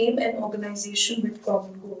foes became an organization with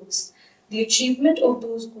common goals. The achievement of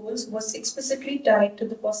those goals was explicitly tied to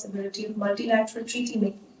the possibility of multilateral treaty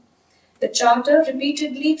making. The Charter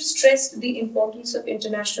repeatedly stressed the importance of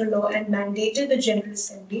international law and mandated the General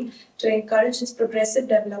Assembly to encourage its progressive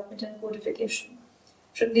development and codification.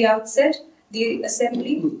 From the outset, the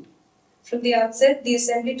Assembly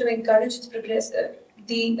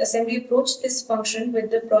approached this function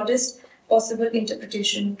with the broadest possible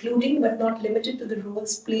interpretation, including but not limited to the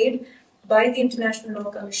roles played by the International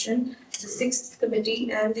Law Commission, the Sixth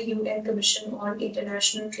Committee, and the UN Commission on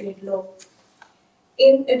International Trade Law.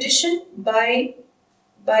 In addition, by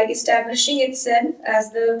establishing itself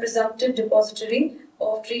as the presumptive depository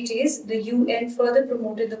of treaties, the UN further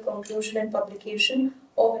promoted the conclusion and publication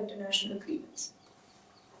of international agreements.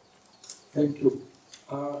 Thank you.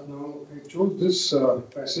 Now, I chose this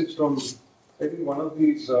passage from, I think, one of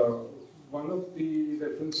the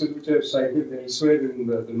references which I have cited elsewhere in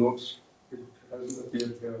the notes. It hasn't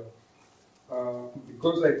appeared here.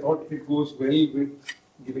 Because I thought it goes well with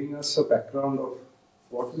giving us a background of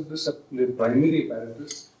what is the primary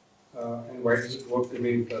apparatus and why does it work the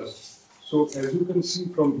way it does. So, as you can see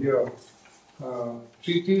from here,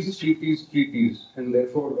 treaties, and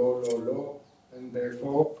therefore law, and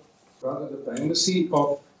therefore rather the primacy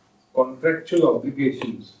of contractual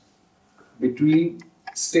obligations between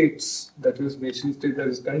states, that is nation state, that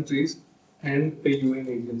is countries, and a UN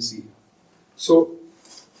agency. So,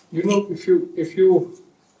 if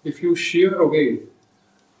you shear away,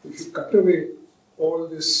 if you cut away all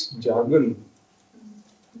this jargon,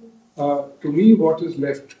 to me what is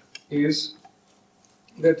left is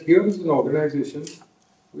that here is an organization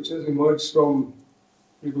which has emerged from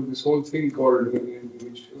this whole thing called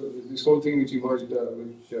which emerged,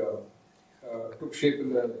 took shape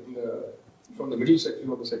from the middle section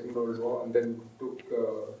of the Second World War and then took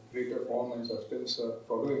greater form and substance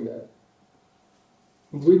following that,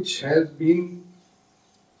 which has been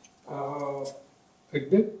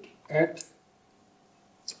adept at,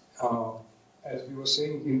 as we were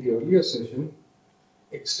saying in the earlier session,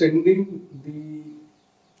 extending the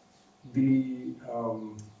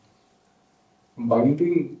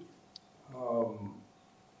binding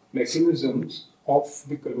mechanisms of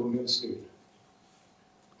the colonial state.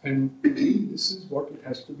 And this is what it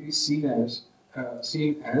has to be seen as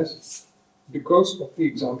because of the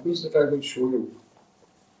examples that I will show you,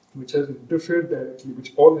 which all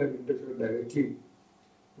have interfered directly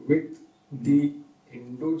with the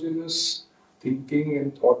endogenous thinking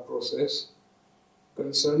and thought process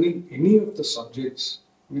concerning any of the subjects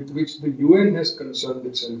with which the UN has concerned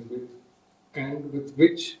itself with and with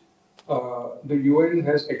which the UN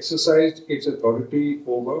has exercised its authority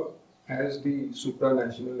over as the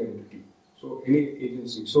supranational entity. So any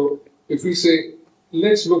agency. So if we say,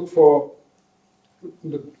 let's look for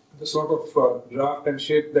the sort of draft and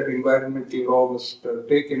shape that environmental law must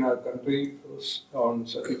take in our country on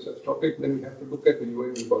such and such topic, then we have to look at the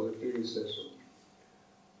UN repository which says so.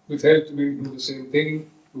 With health, we do the same thing.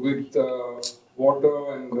 With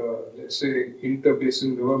water and, let's say,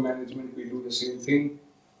 interbasin river management, we do the same thing.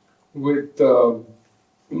 With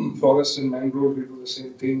forests and mangroves, we do the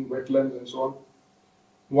same thing, wetlands and so on.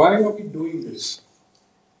 Why are we doing this?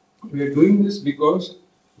 We are doing this because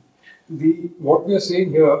what we are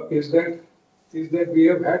saying here is that we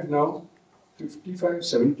have had now 55,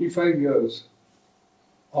 75 years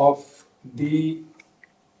of the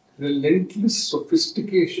relentless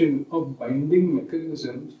sophistication of binding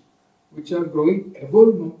mechanisms which are growing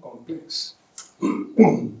ever more complex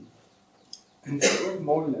and ever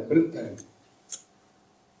more labyrinthine,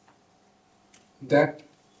 that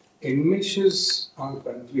enmeshes our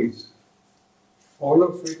countries, all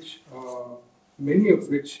of which, many of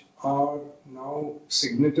which are now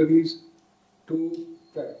signatories to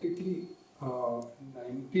practically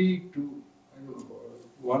 90 to, I don't know,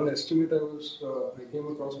 one estimate I came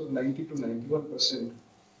across was 90 to 91%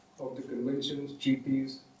 of the conventions,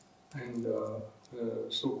 treaties, and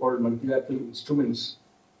so-called multilateral instruments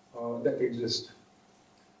that exist.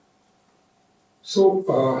 So,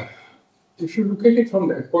 if you look at it from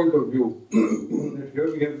that point of view,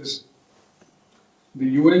 here we have the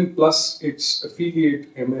UN plus its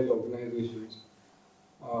affiliate ML organizations,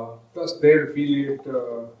 plus their affiliate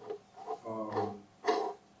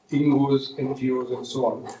INGOs, NGOs, and so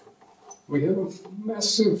on. We have a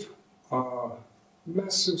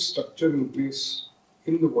massive structure in place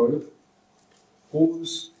in the world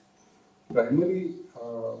whose primary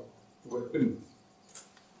weapon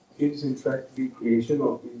is in fact the creation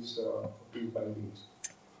of these bindings.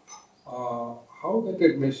 How that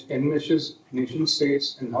enmeshes nation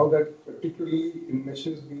states and how that particularly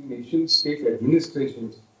enmeshes the nation state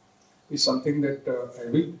administrations is something that I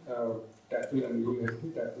will tackle, and you will help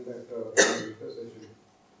me tackle that in the later session.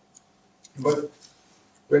 But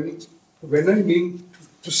when I mean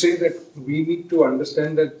to say that we need to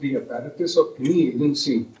understand that the apparatus of any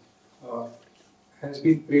agency has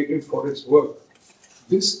been created for its work,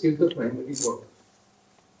 this is the primary work.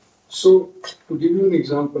 So, to give you an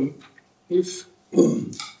example, if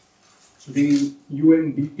the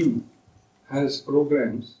UNDP has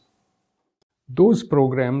programs, those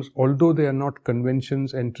programs, although they are not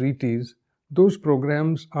conventions and treaties, those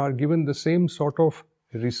programs are given the same sort of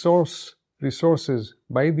resources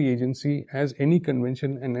by the agency as any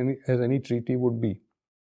convention and as any treaty would be.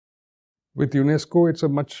 With UNESCO, it's a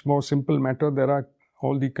much more simple matter. There are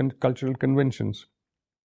all the cultural conventions.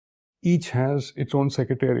 Each has its own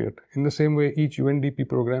secretariat. In the same way, each UNDP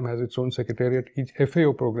program has its own secretariat. Each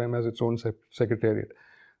FAO program has its own secretariat.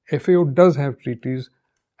 FAO does have treaties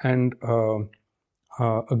and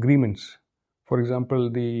agreements. For example,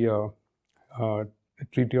 the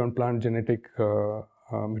Treaty on Plant Genetic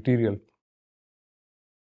Material.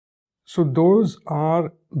 So those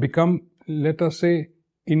are become, let us say,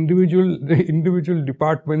 individual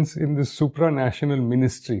departments in the supranational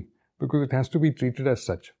ministry, because it has to be treated as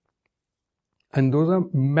such. And those are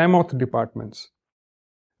mammoth departments.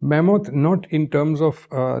 Mammoth not in terms of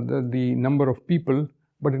the number of people,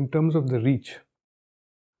 but in terms of the reach.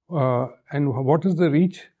 And what is the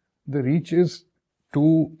reach? The reach is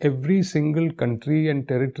to every single country and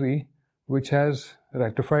territory which has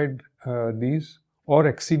ratified these or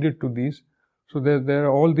acceded to these. So there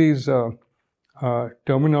are all these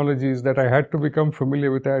terminologies that I had to become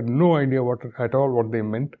familiar with. I had no idea what they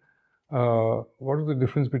meant. What is the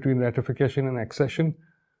difference between ratification and accession?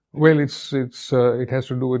 Well, it has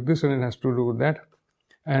to do with this and it has to do with that.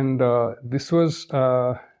 And this was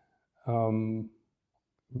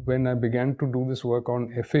when I began to do this work on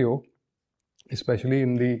FAO, especially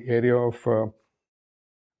in the area of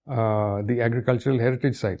the agricultural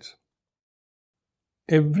heritage sites.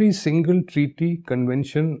 Every single treaty,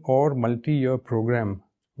 convention, or multi-year program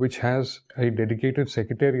which has a dedicated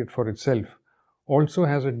secretariat for itself also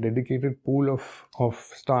has a dedicated pool of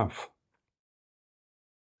staff.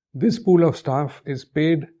 This pool of staff is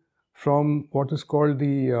paid from what is called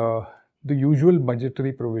the usual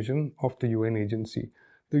budgetary provision of the UN agency.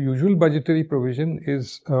 The usual budgetary provision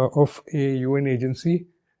is of a UN agency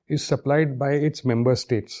is supplied by its member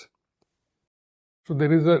states. So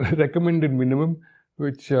there is a recommended minimum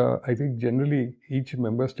which I think generally each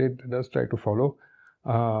member state does try to follow.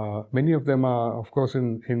 Many of them are, of course,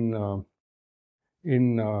 in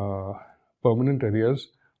permanent areas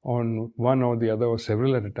on one or the other or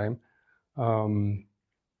several at a time.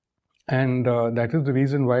 And that is the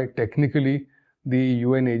reason why technically the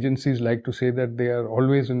UN agencies like to say that they are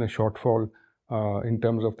always in a shortfall in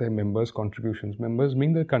terms of their members' contributions. Members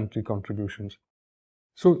mean the country contributions.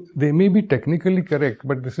 So they may be technically correct,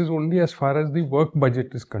 but this is only as far as the work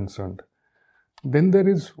budget is concerned. Then there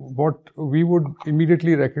is what we would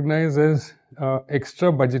immediately recognize as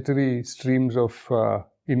extra budgetary streams of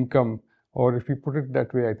income, or if you put it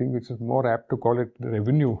that way, I think it's more apt to call it the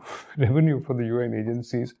revenue for the UN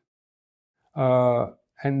agencies.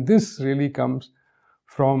 And this really comes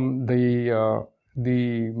from the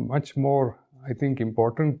much more, I think,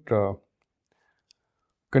 important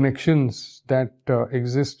connections that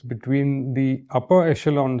exist between the upper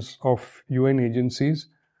echelons of UN agencies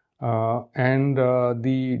and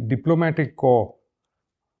the diplomatic corps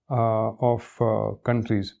of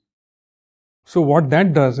countries. So what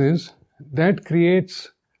that does is that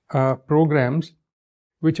creates programs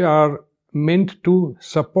which are meant to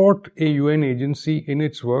support a UN agency in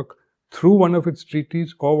its work through one of its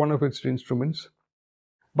treaties or one of its instruments,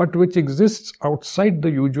 but which exists outside the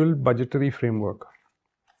usual budgetary framework.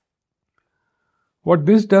 What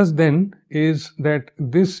this does then is that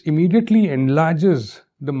this immediately enlarges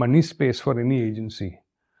the money space for any agency.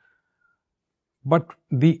 But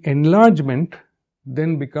the enlargement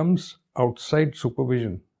then becomes outside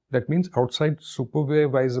supervision. That means outside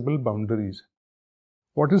supervisable boundaries.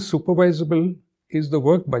 What is supervisable is the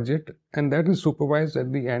work budget, and that is supervised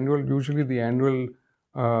at the annual, usually the annual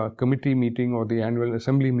committee meeting or the annual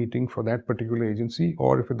assembly meeting for that particular agency,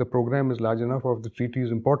 or if the program is large enough or if the treaty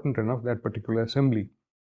is important enough, that particular assembly.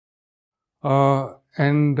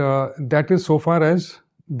 And that is so far as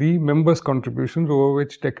the members' contributions, over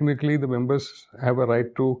which technically the members have a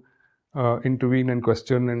right to intervene and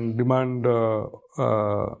question and demand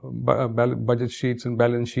budget sheets and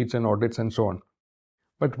balance sheets and audits and so on.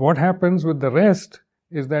 But what happens with the rest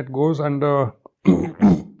is that goes under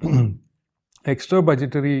extra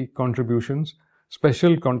budgetary contributions,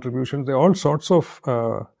 special contributions. There are all sorts of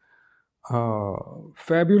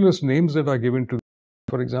fabulous names that are given to them.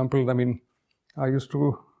 For example, I mean, I used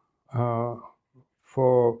to,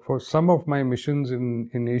 for some of my missions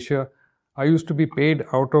in Asia, I used to be paid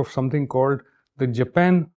out of something called the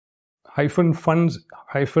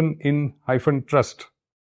Japan-Funds-in-Trust,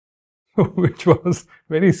 which was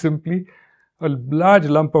very simply a large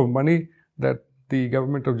lump of money that the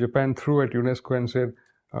government of Japan threw at UNESCO and said,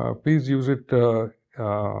 please use it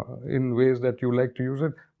in ways that you like to use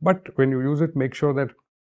it. But when you use it, make sure that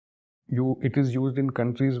it is used in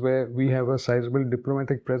countries where we have a sizable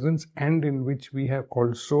diplomatic presence and in which we have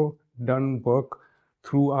also done work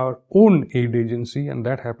through our own aid agency, and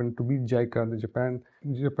that happened to be JICA, the Japan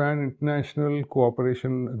International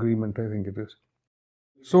Cooperation Agreement, I think it is.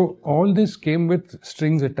 So all this came with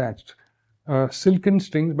strings attached, silken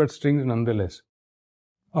strings, but strings nonetheless.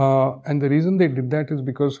 And the reason they did that is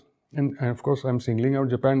because, and of course I'm singling out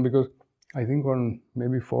Japan because I think on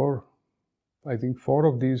maybe four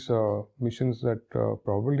of these missions that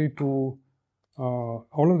probably to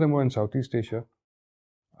all of them were in Southeast Asia.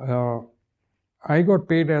 I got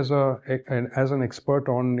paid as an expert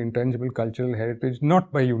on intangible cultural heritage,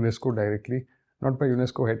 not by UNESCO directly, not by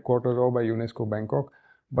UNESCO headquarters or by UNESCO Bangkok,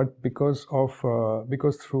 but because of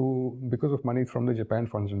money from the Japan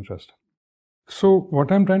Funds and Trust. So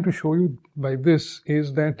what I'm trying to show you by this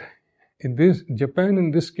is that Japan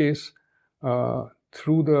in this case,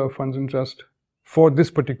 through the funds and trust for this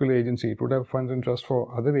particular agency, it would have funds and trust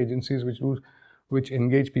for other agencies which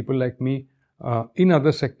engage people like me in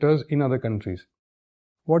other sectors in other countries.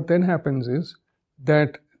 What then happens is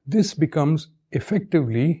that this becomes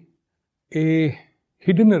effectively a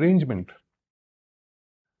hidden arrangement.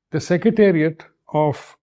 The secretariat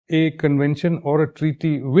of a convention or a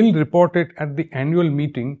treaty will report it at the annual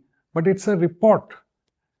meeting, but it's a report.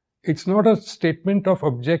 It's not a statement of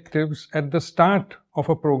objectives at the start of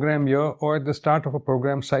a program year or at the start of a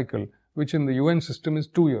program cycle, which in the UN system is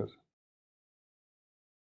 2 years.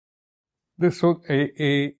 So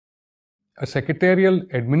a secretarial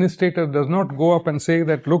administrator does not go up and say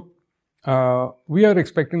that, look, we are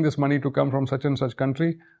expecting this money to come from such and such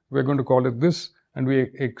country, we're going to call it this, and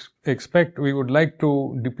we we would like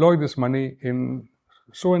to deploy this money in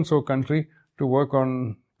so and so country to work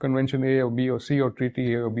on Convention A or B or C or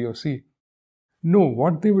Treaty A or B or C. No,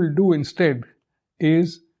 what they will do instead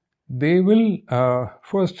is they will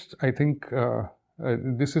first, I think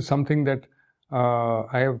this is something that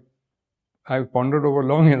I've pondered over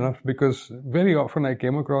long enough, because very often I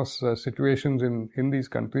came across situations in these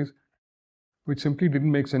countries which simply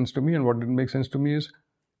didn't make sense to me, and what didn't make sense to me is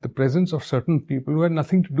the presence of certain people who had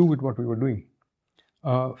nothing to do with what we were doing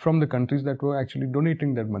from the countries that were actually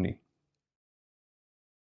donating that money.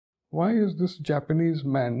 Why is this Japanese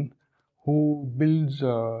man who builds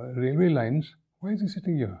railway lines, why is he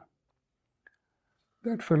sitting here?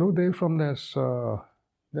 That fellow there from this,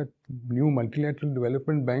 that new multilateral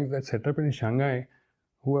development bank that's set up in Shanghai,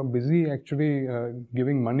 who are busy actually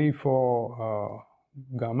giving money for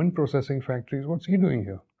garment processing factories, what's he doing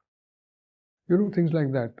here? You know, things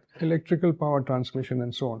like that, electrical power transmission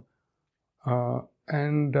and so on.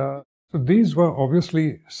 So these were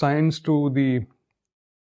obviously signs to the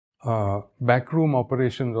backroom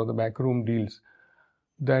operations or the backroom deals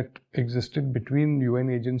that existed between UN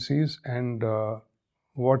agencies and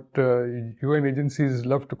what UN agencies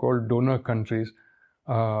love to call donor countries.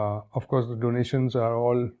 Of course, the donations are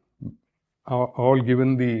all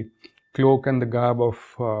given the cloak and the garb of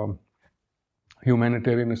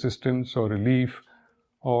humanitarian assistance or relief,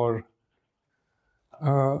 or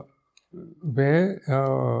where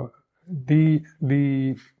the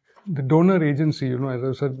donor agency, you know, as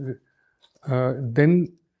I said,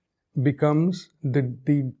 then becomes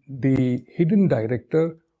the hidden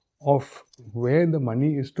director of where the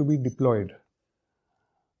money is to be deployed.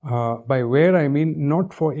 By where I mean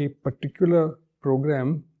not for a particular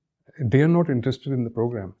program. They are not interested in the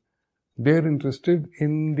program. They are interested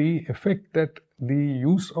in the effect that the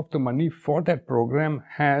use of the money for that program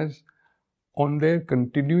has on their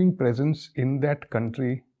continuing presence in that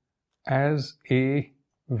country as a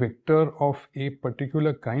vector of a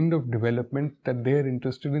particular kind of development that they are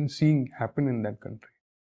interested in seeing happen in that country.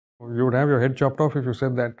 You would have your head chopped off if you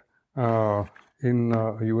said that in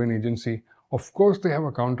a UN agency. Of course they have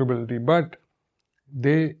accountability, but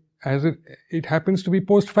it happens to be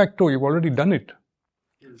post facto. You've already done it.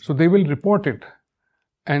 So they will report it.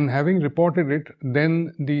 And having reported it,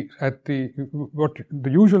 then what the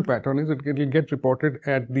usual pattern is, it will get reported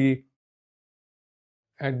at the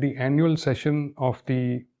annual session of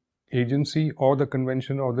the agency or the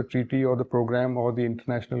convention or the treaty or the program or the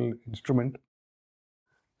international instrument.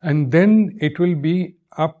 And then it will be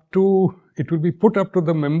put up to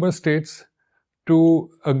the member states to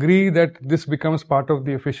agree that this becomes part of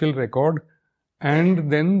the official record,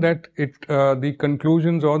 and then that the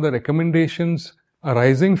conclusions or the recommendations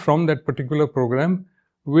arising from that particular program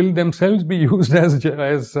will themselves be used as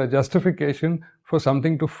justification for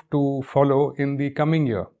something to follow in the coming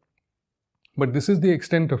year. But this is the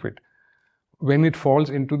extent of it when it falls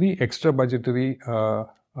into the extra budgetary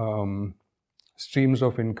streams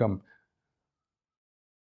of income.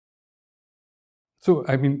 So,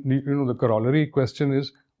 I mean, the corollary question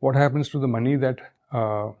is, what happens to the money that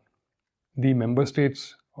the member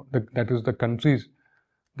states, that is the countries,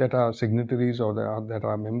 that are signatories or that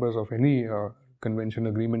are members of any convention,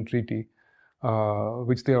 agreement, treaty,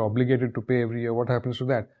 which they are obligated to pay every year, what happens to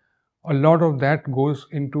that? A lot of that goes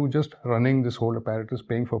into just running this whole apparatus,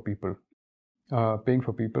 paying for people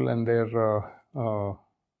and their,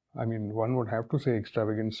 I mean, one would have to say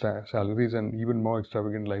extravagant salaries and even more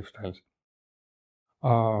extravagant lifestyles.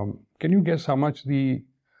 Can you guess how much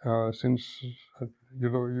since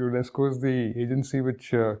UNESCO is the agency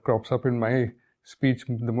which crops up in my speech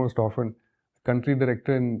the most often, country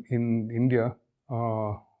director in India,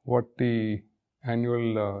 what the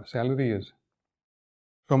annual salary is?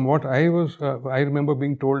 From what I remember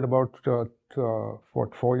being told about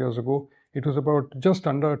 4 years ago, it was about just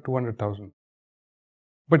under 200,000.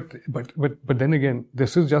 But then again,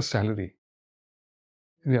 this is just salary.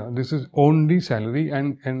 Yeah, this is only salary,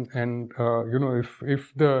 and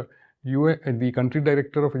if the the country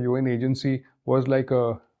director of a UN agency was like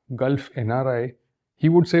a Gulf NRI, he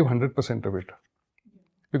would save 100% of it,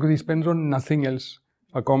 because he spends on nothing else: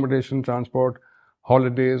 accommodation, transport,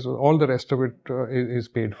 holidays, all the rest of it is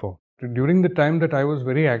paid for. During the time that I was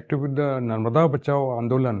very active with the Narmada Bachao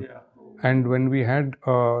Andolan, and when we had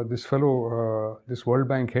this fellow, this World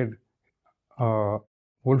Bank head,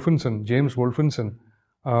 Wolfenson, James Wolfenson,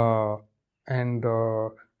 there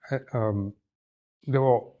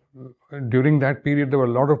were, during that period, there were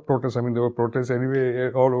a lot of protests. I mean, there were protests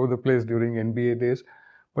anyway all over the place during NBA days.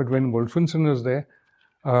 But when Wolfenson was there,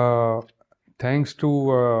 thanks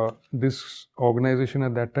to this organization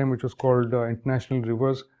at that time, which was called International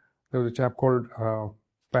Rivers, there was a chap called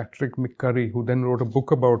Patrick McCurry, who then wrote a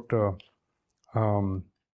book about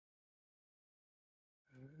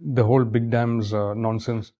the whole big dams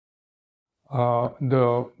nonsense.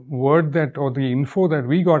 The word that, or the info that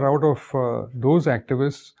we got out of those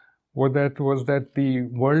activists was that the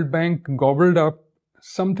World Bank gobbled up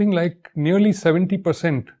something like nearly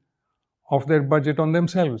 70% of their budget on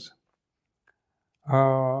themselves.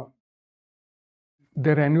 Their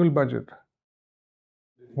annual budget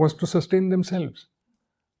was to sustain themselves.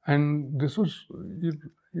 And this was,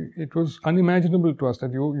 it was unimaginable to us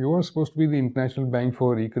that you are supposed to be the International Bank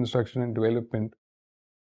for Reconstruction and Development,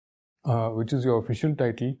 which is your official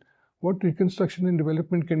title. What reconstruction and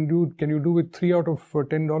development can you do with $3 out of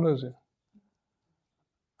 $10?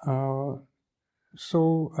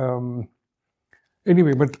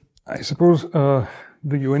 Anyway, but I suppose the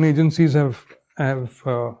UN agencies have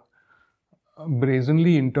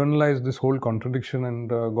brazenly internalized this whole contradiction and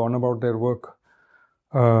gone about their work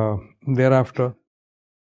thereafter.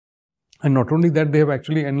 And not only that, they have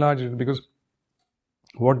actually enlarged it, because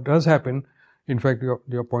what does happen, in fact,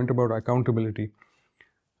 your point about accountability,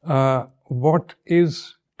 what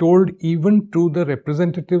is told even to the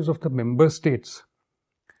representatives of the member states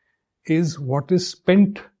is what is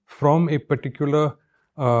spent from a particular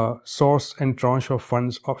source and tranche of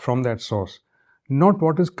funds from that source, not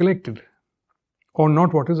what is collected or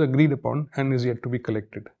not what is agreed upon and is yet to be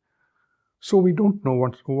collected. So we don't know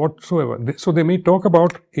whatsoever. So they may talk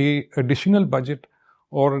about a additional budget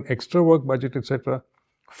or an extra work budget, etc.,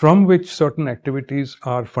 from which certain activities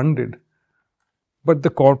are funded. But the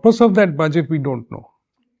corpus of that budget we don't know,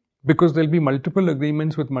 because there'll be multiple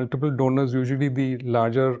agreements with multiple donors, usually the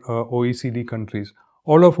larger OECD countries,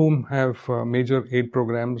 all of whom have major aid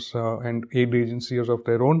programs and aid agencies of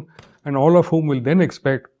their own, and all of whom will then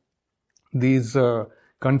expect these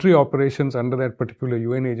country operations under that particular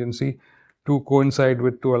UN agency to coincide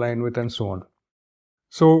with, to align with, and so on.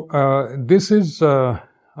 So this is an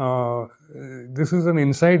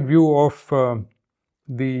inside view of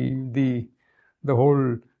the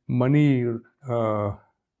whole money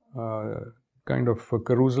kind of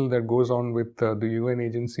carousel that goes on with the UN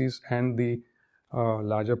agencies and the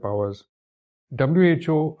larger powers.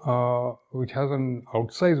 WHO, which has an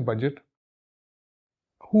outsized budget,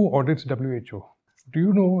 who audits WHO? Do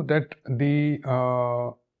you know that the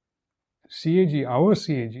CAG, our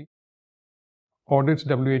CAG, audits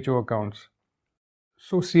WHO accounts?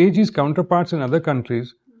 So CAG's counterparts in other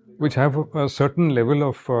countries, which have a certain level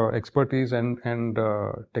of expertise and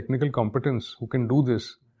technical competence, who can do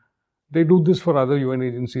this, they do this for other UN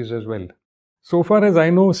agencies as well. So far as I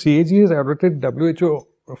know, CAG has audited WHO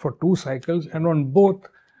for 2 cycles, and on both,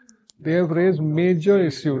 they have raised major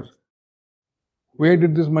issues. Where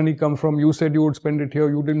did this money come from? You said you would spend it here,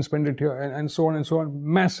 you didn't spend it here, and so on and so on.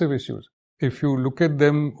 Massive issues. If you look at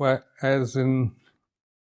them as in,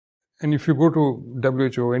 and if you go to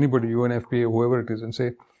WHO, anybody, UNFPA, whoever it is, and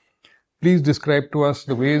say, please describe to us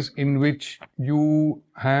the ways in which you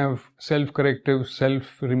have self-corrective,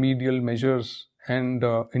 self-remedial measures and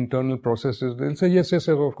internal processes. They'll say, yes,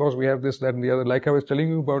 of course, we have this, that, and the other. Like I was telling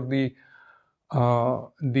you about the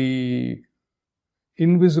the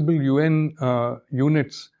invisible UN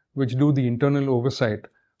units which do the internal oversight.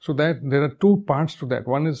 So that there are two parts to that.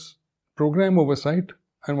 One is program oversight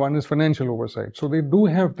and one is financial oversight. So they do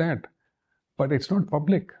have that, but it's not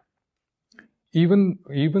public. Even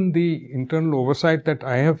the internal oversight that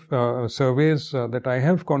I have, surveys that I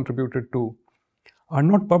have contributed to, are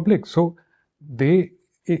not public. So they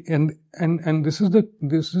and this is the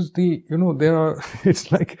there are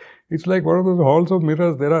it's like one of those halls of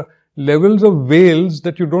mirrors. There are levels of veils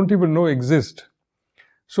that you don't even know exist.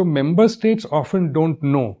 So member states often don't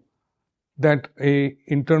know that a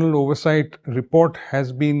internal oversight report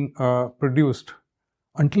has been produced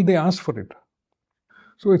until they ask for it.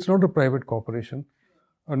 So it's not a private corporation,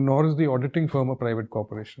 nor is the auditing firm a private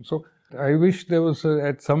corporation. So I wish there was,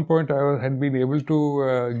 at some point, I had been able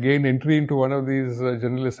to gain entry into one of these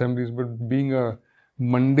general assemblies, but being a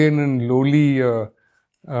mundane and lowly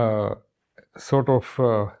sort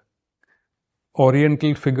of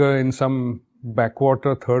oriental figure in some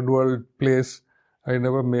backwater third world place, I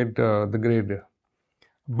never made the grade.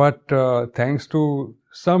 But thanks to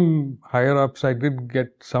some higher ups, I did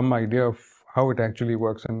get some idea of how it actually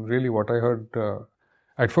works. And really what I heard,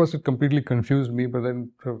 at first it completely confused me, but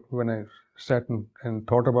then when I sat and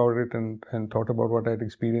thought about it and thought about what I had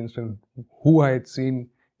experienced and who I had seen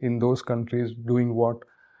in those countries doing what,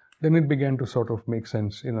 then it began to sort of make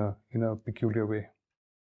sense in a peculiar way.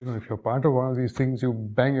 If you're part of one of these things, you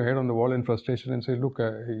bang your head on the wall in frustration and say, look,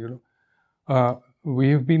 we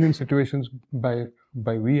have been in situations, by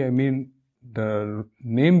we, I mean the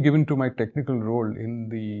name given to my technical role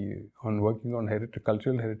on working on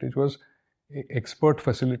cultural heritage was expert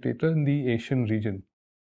facilitator in the Asian region.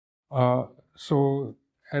 So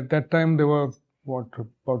at that time there were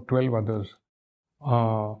about 12 others,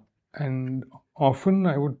 and often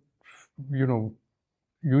I would,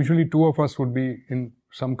 usually two of us would be in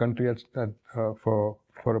some country for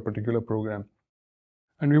a particular program,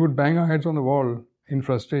 and we would bang our heads on the wall in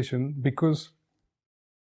frustration because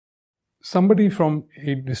somebody from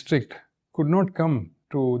a district could not come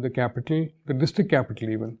to the capital, the district capital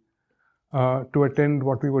even, to attend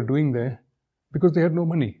what we were doing there because they had no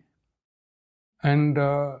money. And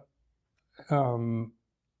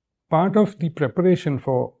part of the preparation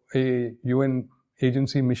for a UN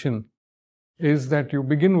agency mission is that you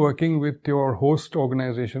begin working with your host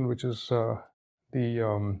organization, which is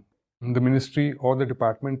the ministry or the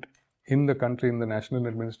department in the country, in the national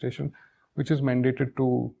administration, which is mandated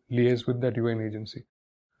to liaise with that UN agency.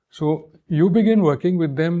 So you begin working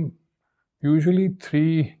with them usually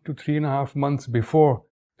 3 to 3.5 months before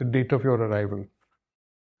the date of your arrival.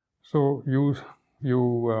 So you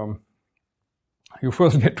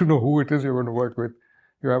first get to know who it is you're going to work with.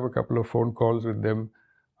 You have a couple of phone calls with them.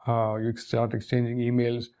 You start exchanging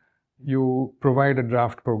emails. You provide a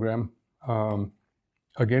draft program.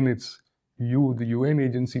 Again, it's you, the UN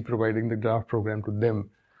agency, providing the draft program to them,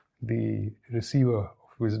 the receiver of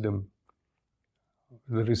wisdom,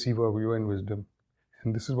 the receiver of UN wisdom.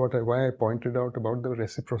 And this is why I pointed out about the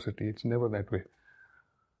reciprocity. It's never that way.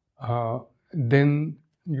 Then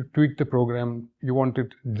you tweak the program. You want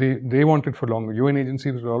it, they want it for longer. UN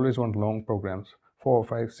agencies will always want long programs, 4,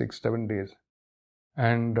 5, 6, 7 days.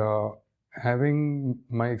 And having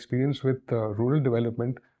my experience with rural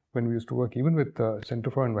development, when we used to work even with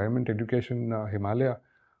Center for Environment Education, Himalaya,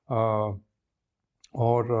 or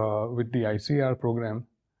with the ICR program,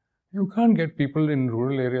 you can't get people in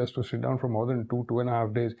rural areas to sit down for more than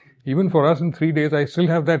 2.5 days. Even for us in 3 days, I still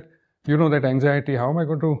have that, that anxiety. How am I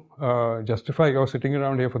going to justify your sitting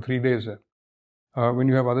around here for 3 days when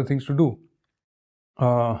you have other things to do?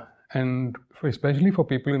 And especially for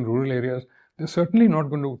people in rural areas, they're certainly not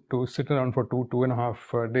going to sit around for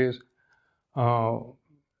 2.5 days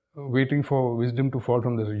waiting for wisdom to fall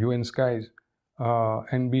from the UN skies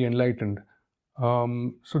and be enlightened.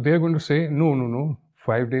 So they're going to say, no,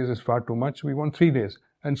 5 days is far too much. We want 3 days.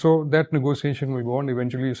 And so that negotiation will go on.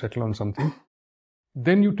 Eventually you settle on something.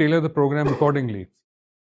 Then you tailor the program accordingly.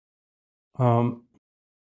 And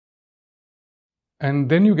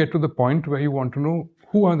then you get to the point where you want to know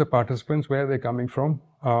who are the participants, where they're coming from,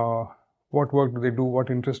 what work do they do, what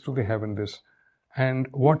interest do they have in this, and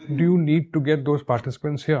what do you need to get those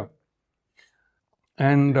participants here.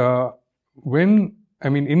 And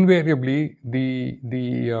invariably,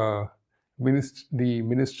 the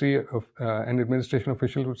ministry of and administration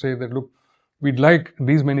officials would say that, look, we'd like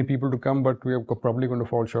these many people to come, but we are probably going to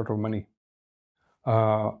fall short of money.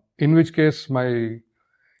 In which case, my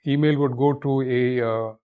email would go to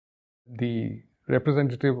the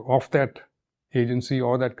representative of that agency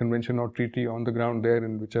or that convention or treaty on the ground there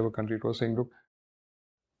in whichever country it was, saying, look,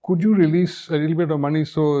 could you release a little bit of money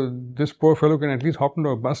so this poor fellow can at least hop into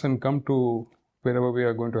a bus and come to wherever we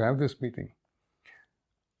are going to have this meeting?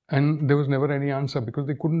 And there was never any answer because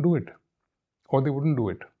they couldn't do it, or they wouldn't do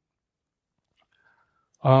it.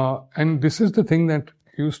 And this is the thing that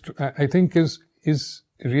I think is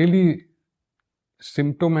really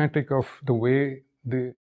symptomatic of the way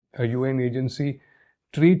a UN agency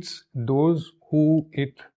treats those who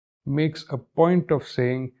it makes a point of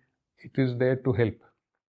saying it is there to help.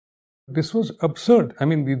 This was absurd. I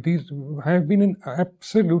mean, these have been in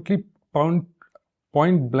absolutely point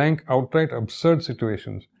blank, outright absurd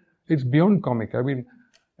situations. It's beyond comic. I mean,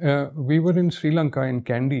 we were in Sri Lanka in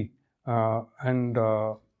Kandy, and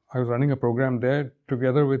I was running a program there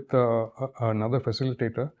together with another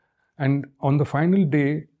facilitator. And on the final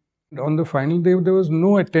day, there was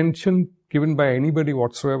no attention given by anybody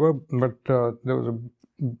whatsoever, but there was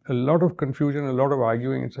a lot of confusion, a lot of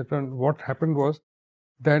arguing, etc. And what happened was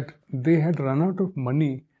that they had run out of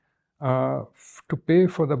money to pay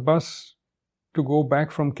for the bus to go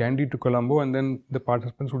back from Kandy to Colombo, and then the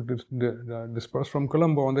participants would disperse from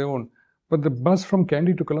Colombo on their own. But the bus from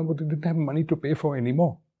Kandy to Colombo, they didn't have money to pay for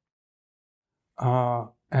anymore.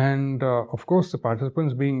 And of course, the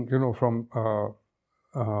participants being, from,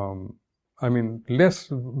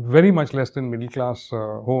 very much less than middle class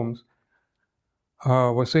homes,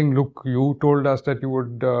 were saying, look, you told us that you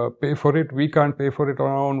would pay for it, we can't pay for it on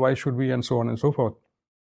our own, why should we, and so on and so forth.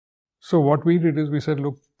 So what we did is we said,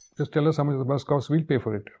 look, just tell us how much the bus costs, we'll pay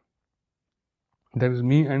for it. That is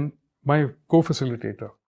me and my co-facilitator.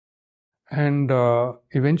 And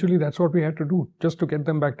eventually that's what we had to do, just to get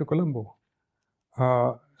them back to Colombo.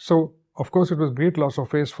 So, of course, it was great loss of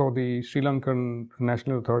face for the Sri Lankan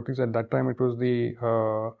national authorities. At that time, it was the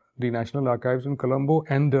National Archives in Colombo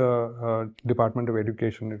and the Department of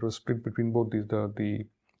Education. It was split between both these, the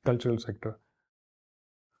cultural sector.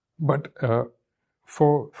 But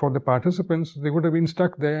for the participants, they would have been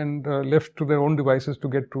stuck there and left to their own devices to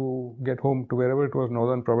get home to wherever it was,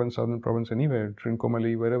 northern province, southern province, anywhere,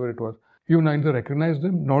 Trincomalee, wherever it was. You neither recognize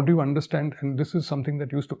them, nor do you understand, and this is something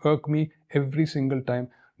that used to irk me every single time,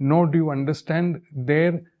 nor do you understand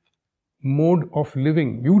their mode of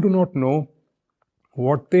living. You do not know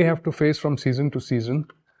what they have to face from season to season,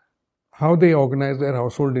 how they organize their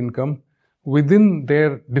household income, within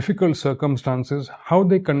their difficult circumstances, how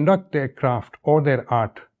they conduct their craft or their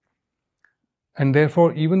art. And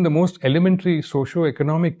therefore, even the most elementary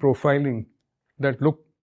socio-economic profiling that, look,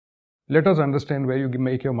 let us understand where you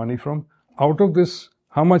make your money from. Out of this,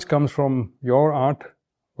 how much comes from your art,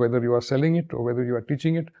 whether you are selling it or whether you are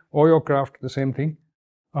teaching it, or your craft, the same thing,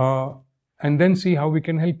 and then see how we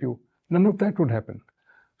can help you. None of that would happen.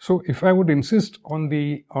 So if I would insist on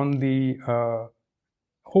the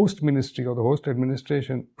host ministry or the host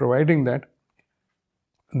administration providing that,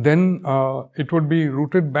 then it would be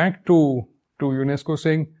rooted back to UNESCO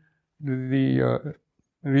saying the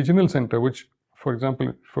regional center, which, for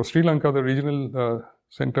example, for Sri Lanka, the regional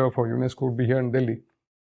center for UNESCO would be here in Delhi.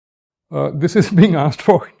 This is being asked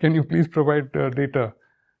for, can you please provide data,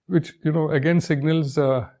 which, again signals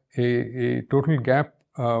a total gap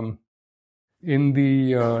in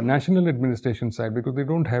the national administration side, because they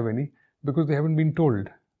don't have any, because they haven't been told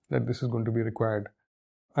that this is going to be required.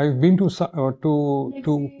 I've been to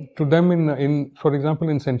them in for example,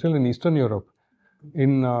 in Central and Eastern Europe,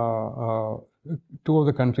 in two of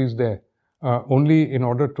the countries there, only in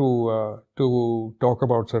order to talk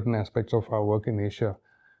about certain aspects of our work in Asia.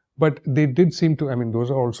 But they did seem to,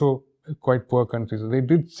 those are also quite poor countries. They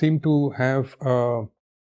did seem to have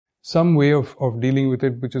some way of dealing with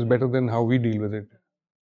it, which is better than how we deal with it.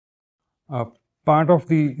 Part of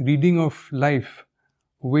the reading of life,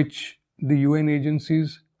 which the UN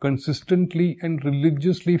agencies consistently and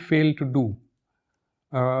religiously fail to do,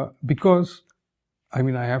 because, I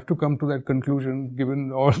have to come to that conclusion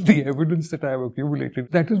given all the evidence that I have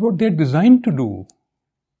accumulated. That is what they're designed to do.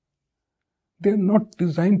 They're not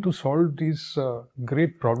designed to solve these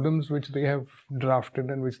great problems which they have drafted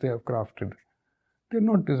and which they have crafted. They're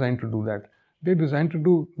not designed to do that. They're designed to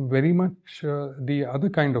do very much the other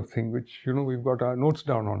kind of thing, which, we've got our notes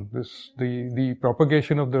down on, the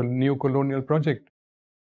propagation of the neo-colonial project.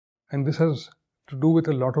 And this has to do with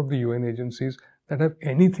a lot of the UN agencies that have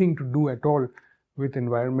anything to do at all with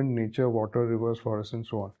environment, nature, water, rivers, forests, and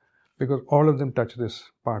so on. Because all of them touch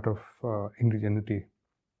this part of indigeneity.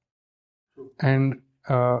 And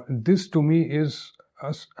this to me is,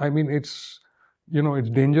 it's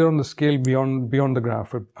danger on the scale beyond the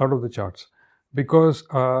graph, out of the charts. Because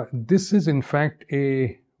this is in fact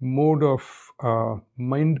a mode of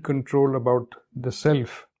mind control about the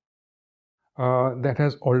self, that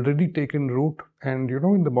has already taken root. And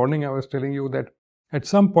in the morning I was telling you that at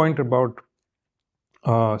some point about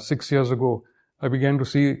 6 years ago, I began to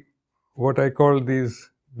see what I call these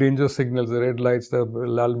danger signals, the red lights, the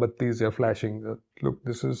lal battis are flashing. Look,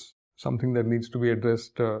 this is something that needs to be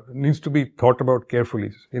addressed, needs to be thought about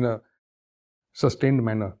carefully in a sustained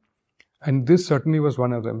manner. And this certainly was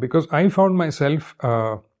one of them, because I found myself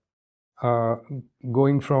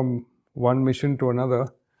going from one mission to another.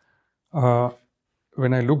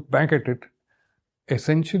 When I look back at it,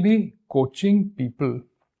 essentially coaching people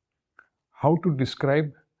how to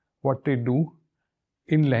describe what they do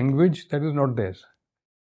in language that is not theirs.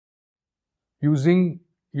 Using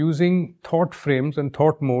thought frames and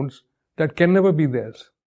thought modes that can never be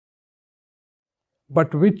theirs,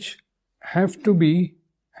 but which have to be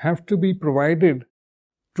provided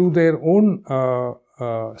to their own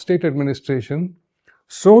state administration,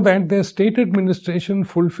 so that their state administration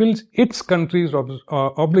fulfills its country's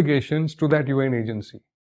obligations to that UN agency.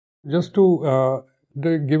 Just to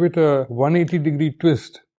give it a 180-degree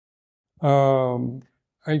twist,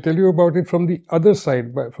 I'll tell you about it from the other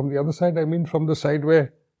side. From the other side, I mean from the side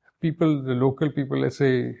where people, the local people, let's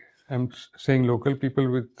say, I'm saying local people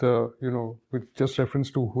with, with just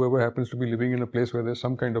reference to whoever happens to be living in a place where there's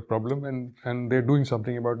some kind of problem and they're doing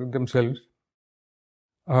something about it themselves.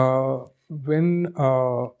 When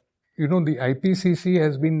the IPCC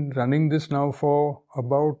has been running this now for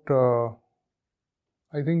about,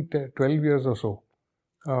 I think, 12 years or so.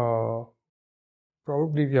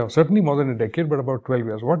 Probably, yeah, certainly more than a decade, but about 12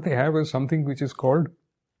 years. What they have is something which is called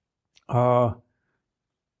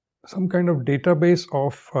some kind of database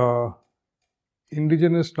of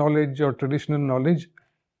indigenous knowledge or traditional knowledge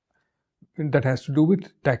that has to do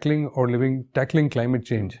with tackling climate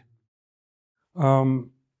change.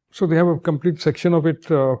 So they have a complete section of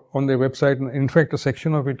it on their website, and in fact a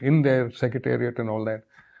section of it in their secretariat and all that.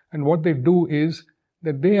 And what they do is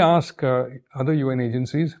that they ask other UN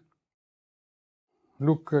agencies,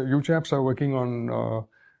 look, you chaps are working on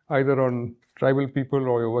either on tribal people,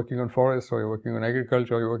 or you're working on forests, or you're working on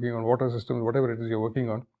agriculture, or you're working on water systems, whatever it is you're working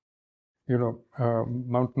on,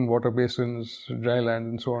 mountain water basins, dry land,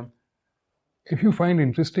 and so on. If you find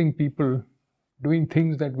interesting people doing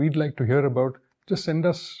things that we'd like to hear about, just send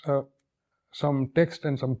us some text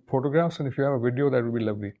and some photographs, and if you have a video, that would be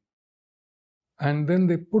lovely. And then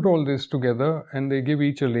they put all this together and they give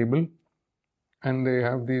each a label, and they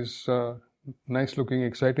have these nice looking,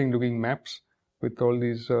 exciting looking maps with all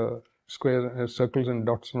these squares, circles and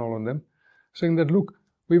dots and all on them, saying that, look,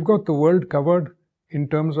 we've got the world covered in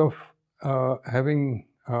terms of having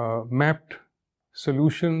mapped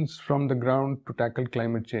solutions from the ground to tackle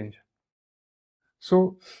climate change.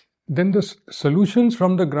 So then the solutions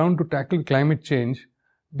from the ground to tackle climate change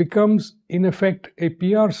becomes in effect a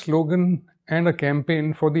PR slogan and a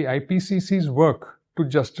campaign for the IPCC's work, to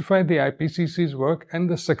justify the IPCC's work and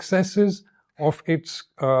the successes of its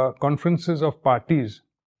conferences of parties,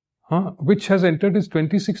 which has entered its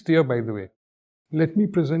 26th year, by the way. Let me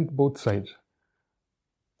present both sides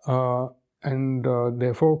and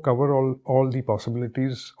therefore cover all the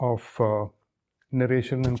possibilities of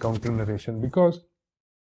narration and counter-narration, because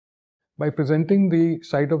by presenting the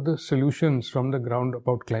side of the solutions from the ground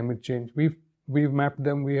about climate change, we've mapped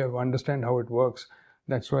them, we have understand how it works.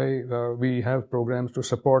 That's why we have programs to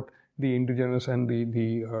support the indigenous and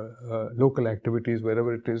the local activities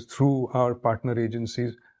wherever it is through our partner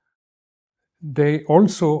agencies. They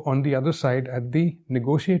also, on the other side, at the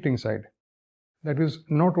negotiating side, that is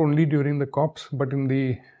not only during the COPs, but in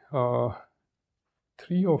the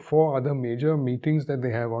 3 or 4 other major meetings that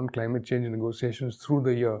they have on climate change negotiations through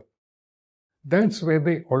the year. That's where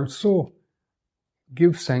they also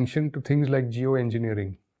give sanction to things like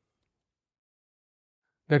geoengineering.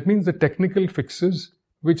 That means the technical fixes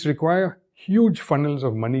which require huge funnels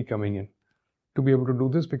of money coming in to be able to do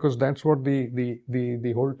this, because that's what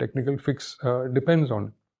the whole technical fix depends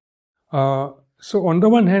on. So on the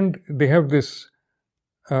one hand, they have this,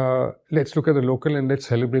 let's look at the local and let's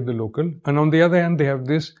celebrate the local. And on the other hand, they have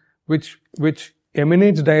this which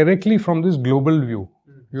emanates directly from this global view.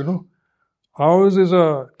 Ours is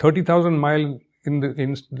a 30,000 mile in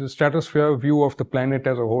the stratosphere view of the planet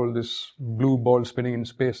as a whole, this blue ball spinning in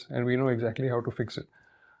space, and we know exactly how to fix it.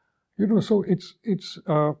 So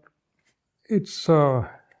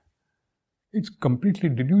it's completely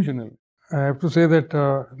delusional. I have to say that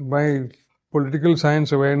my political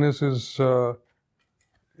science awareness is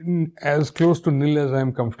as close to nil as I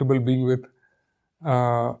am comfortable being with.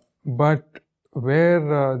 But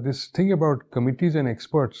where this thing about committees and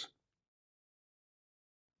experts,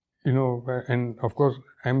 and of course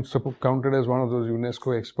I'm counted as one of those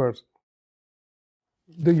UNESCO experts.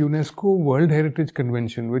 the UNESCO World Heritage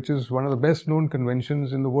Convention, which is one of the best known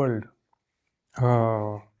conventions in the world,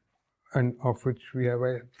 and of which we have,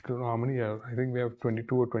 I don't know how many, I think we have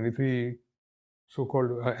 22 or 23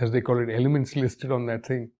 so-called, as they call it, elements listed on that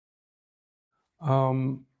thing.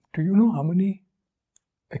 Do you know how many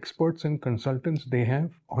experts and consultants they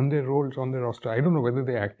have on their roles, on their roster? I don't know whether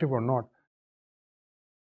they're active or not.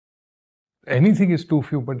 Anything is too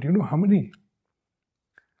few, but do you know how many?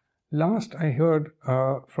 Last I heard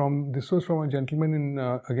this was from a gentleman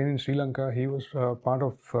again in Sri Lanka. He was part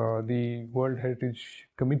of the World Heritage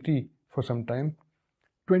Committee for some time.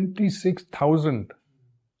 26,000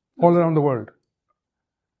 all around the world.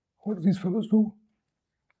 What do these fellows do?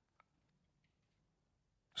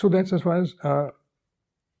 So that's as far as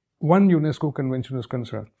one UNESCO convention is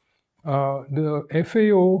concerned. The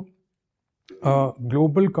FAO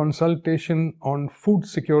Global Consultation on Food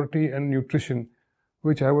Security and Nutrition,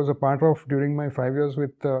 which I was a part of during my 5 years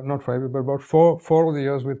with, not 5 years, but about four of the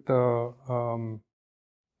years with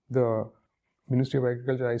the Ministry of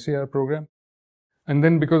Agriculture ICR program. And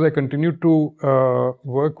then because I continued to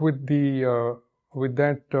work with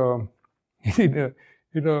that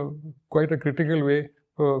in a quite a critical way,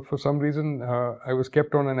 for some reason I was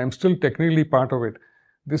kept on, and I'm still technically part of it.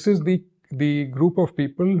 This is the group of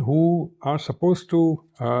people who are supposed to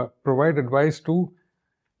provide advice to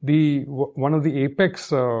one of the apex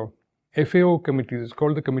FAO committees. It's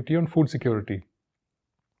called the Committee on Food Security,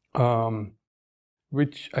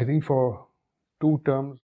 which I think for 2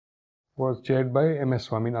 terms was chaired by M.S.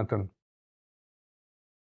 Swaminathan,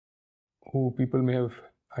 who people may have,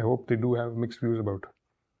 I hope they do have mixed views about.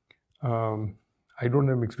 I don't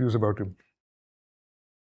have mixed views about him.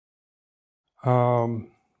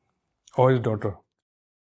 Or his daughter.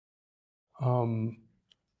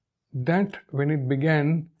 That, when it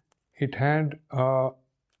began, it had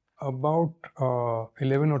about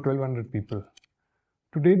 11 or 1200 people.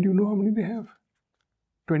 Today, do you know how many they have?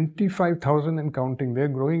 25,000 and counting. They're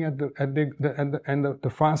growing at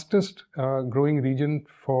the fastest growing region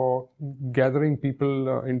for gathering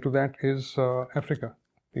people into that is Africa,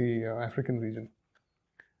 the African region.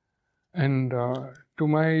 And to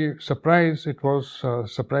my surprise, it was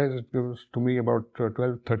to me about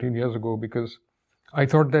 12, 13 years ago, because I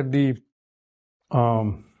thought that the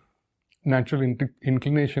natural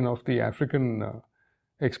inclination of the African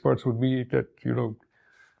experts would be that,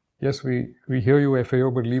 yes, we hear you,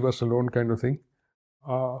 FAO, but leave us alone, kind of thing.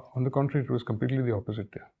 On the contrary, it was completely the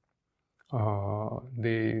opposite.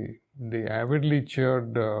 They avidly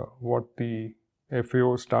cheered what the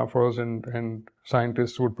FAO staffers and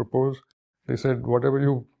scientists would propose. They said,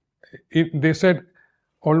 they said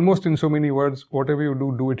almost in so many words, whatever you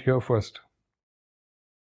do, do it here first.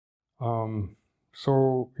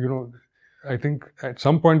 So, I think at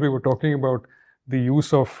some point we were talking about the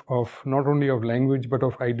use of not only of language, but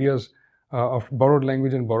of ideas, of borrowed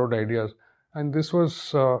language and borrowed ideas. And this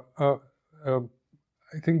was, I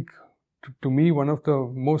think, to me, one of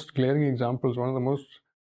the most glaring examples, one of the most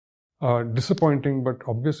disappointing but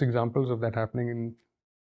obvious examples of that happening in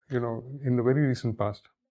the very recent past.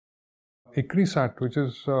 ICRISAT, which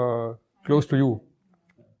is close to you,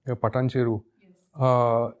 Patancheru.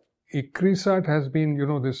 ICRISAT has been,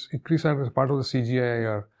 this ICRISAT is part of the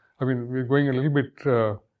CGIAR. I mean, we're going a little bit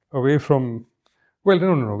away from, well,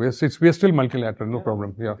 no. We're still multilateral, no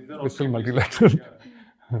problem. Yeah, we're still multilateral.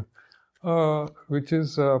 Which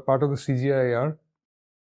is part of the CGIAR.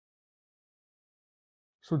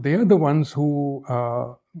 So they are the ones who,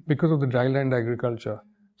 because of the dryland agriculture,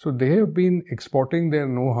 so they have been exporting their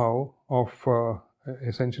know-how of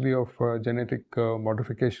essentially of genetic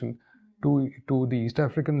modification to the East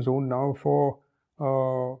African zone now for,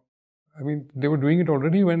 I mean, they were doing it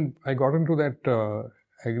already when I got into that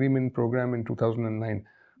agreement program in 2009.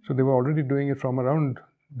 So they were already doing it from around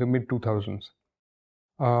the mid-2000s.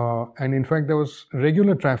 And in fact, there was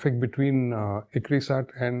regular traffic between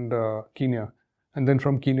ICRISAT and Kenya. And then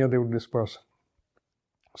from Kenya, they would disperse.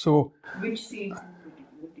 So, which seeds in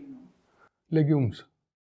particular do you know? Legumes.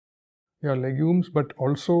 Yeah, legumes, but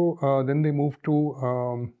also then they moved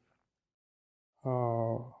to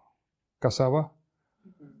cassava,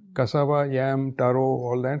 yam, taro,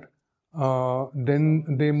 all that.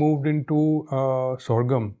 Then they moved into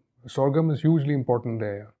sorghum. Sorghum is hugely important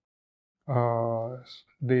there.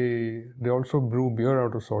 They also brew beer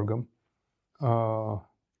out of sorghum.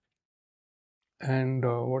 And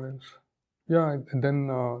what else? Yeah, and then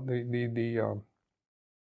the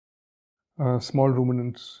small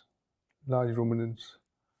ruminants, large ruminants.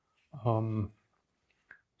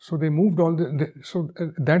 So they moved all so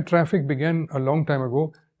that traffic began a long time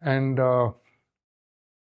ago, and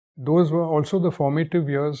those were also the formative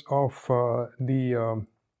years of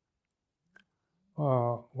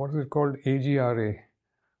what is it called, AGRA,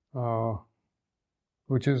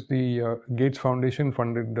 which is the Gates Foundation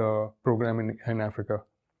funded program in Africa.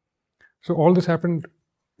 So all this happened,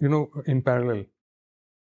 in parallel,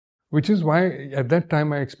 which is why at that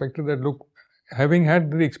time I expected that, look, having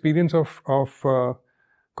had the experience of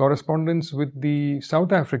correspondence with the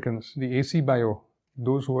South Africans, the AC Bio,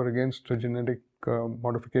 those who were against genetic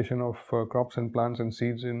modification of crops and plants and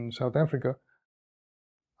seeds in South Africa,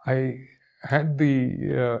 I had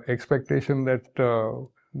the expectation that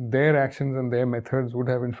their actions and their methods would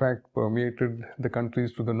have in fact permeated the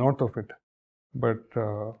countries to the north of it. But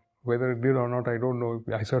whether it did or not, I don't know.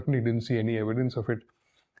 I certainly didn't see any evidence of it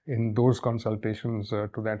in those consultations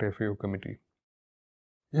to that FAO committee.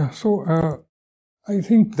 Yeah, so I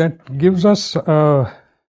think that gives us a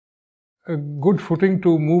good footing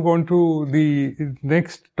to move on to the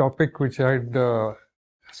next topic, which I'd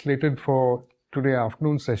slated for today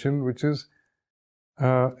afternoon session, which is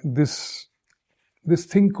this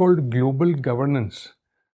thing called global governance.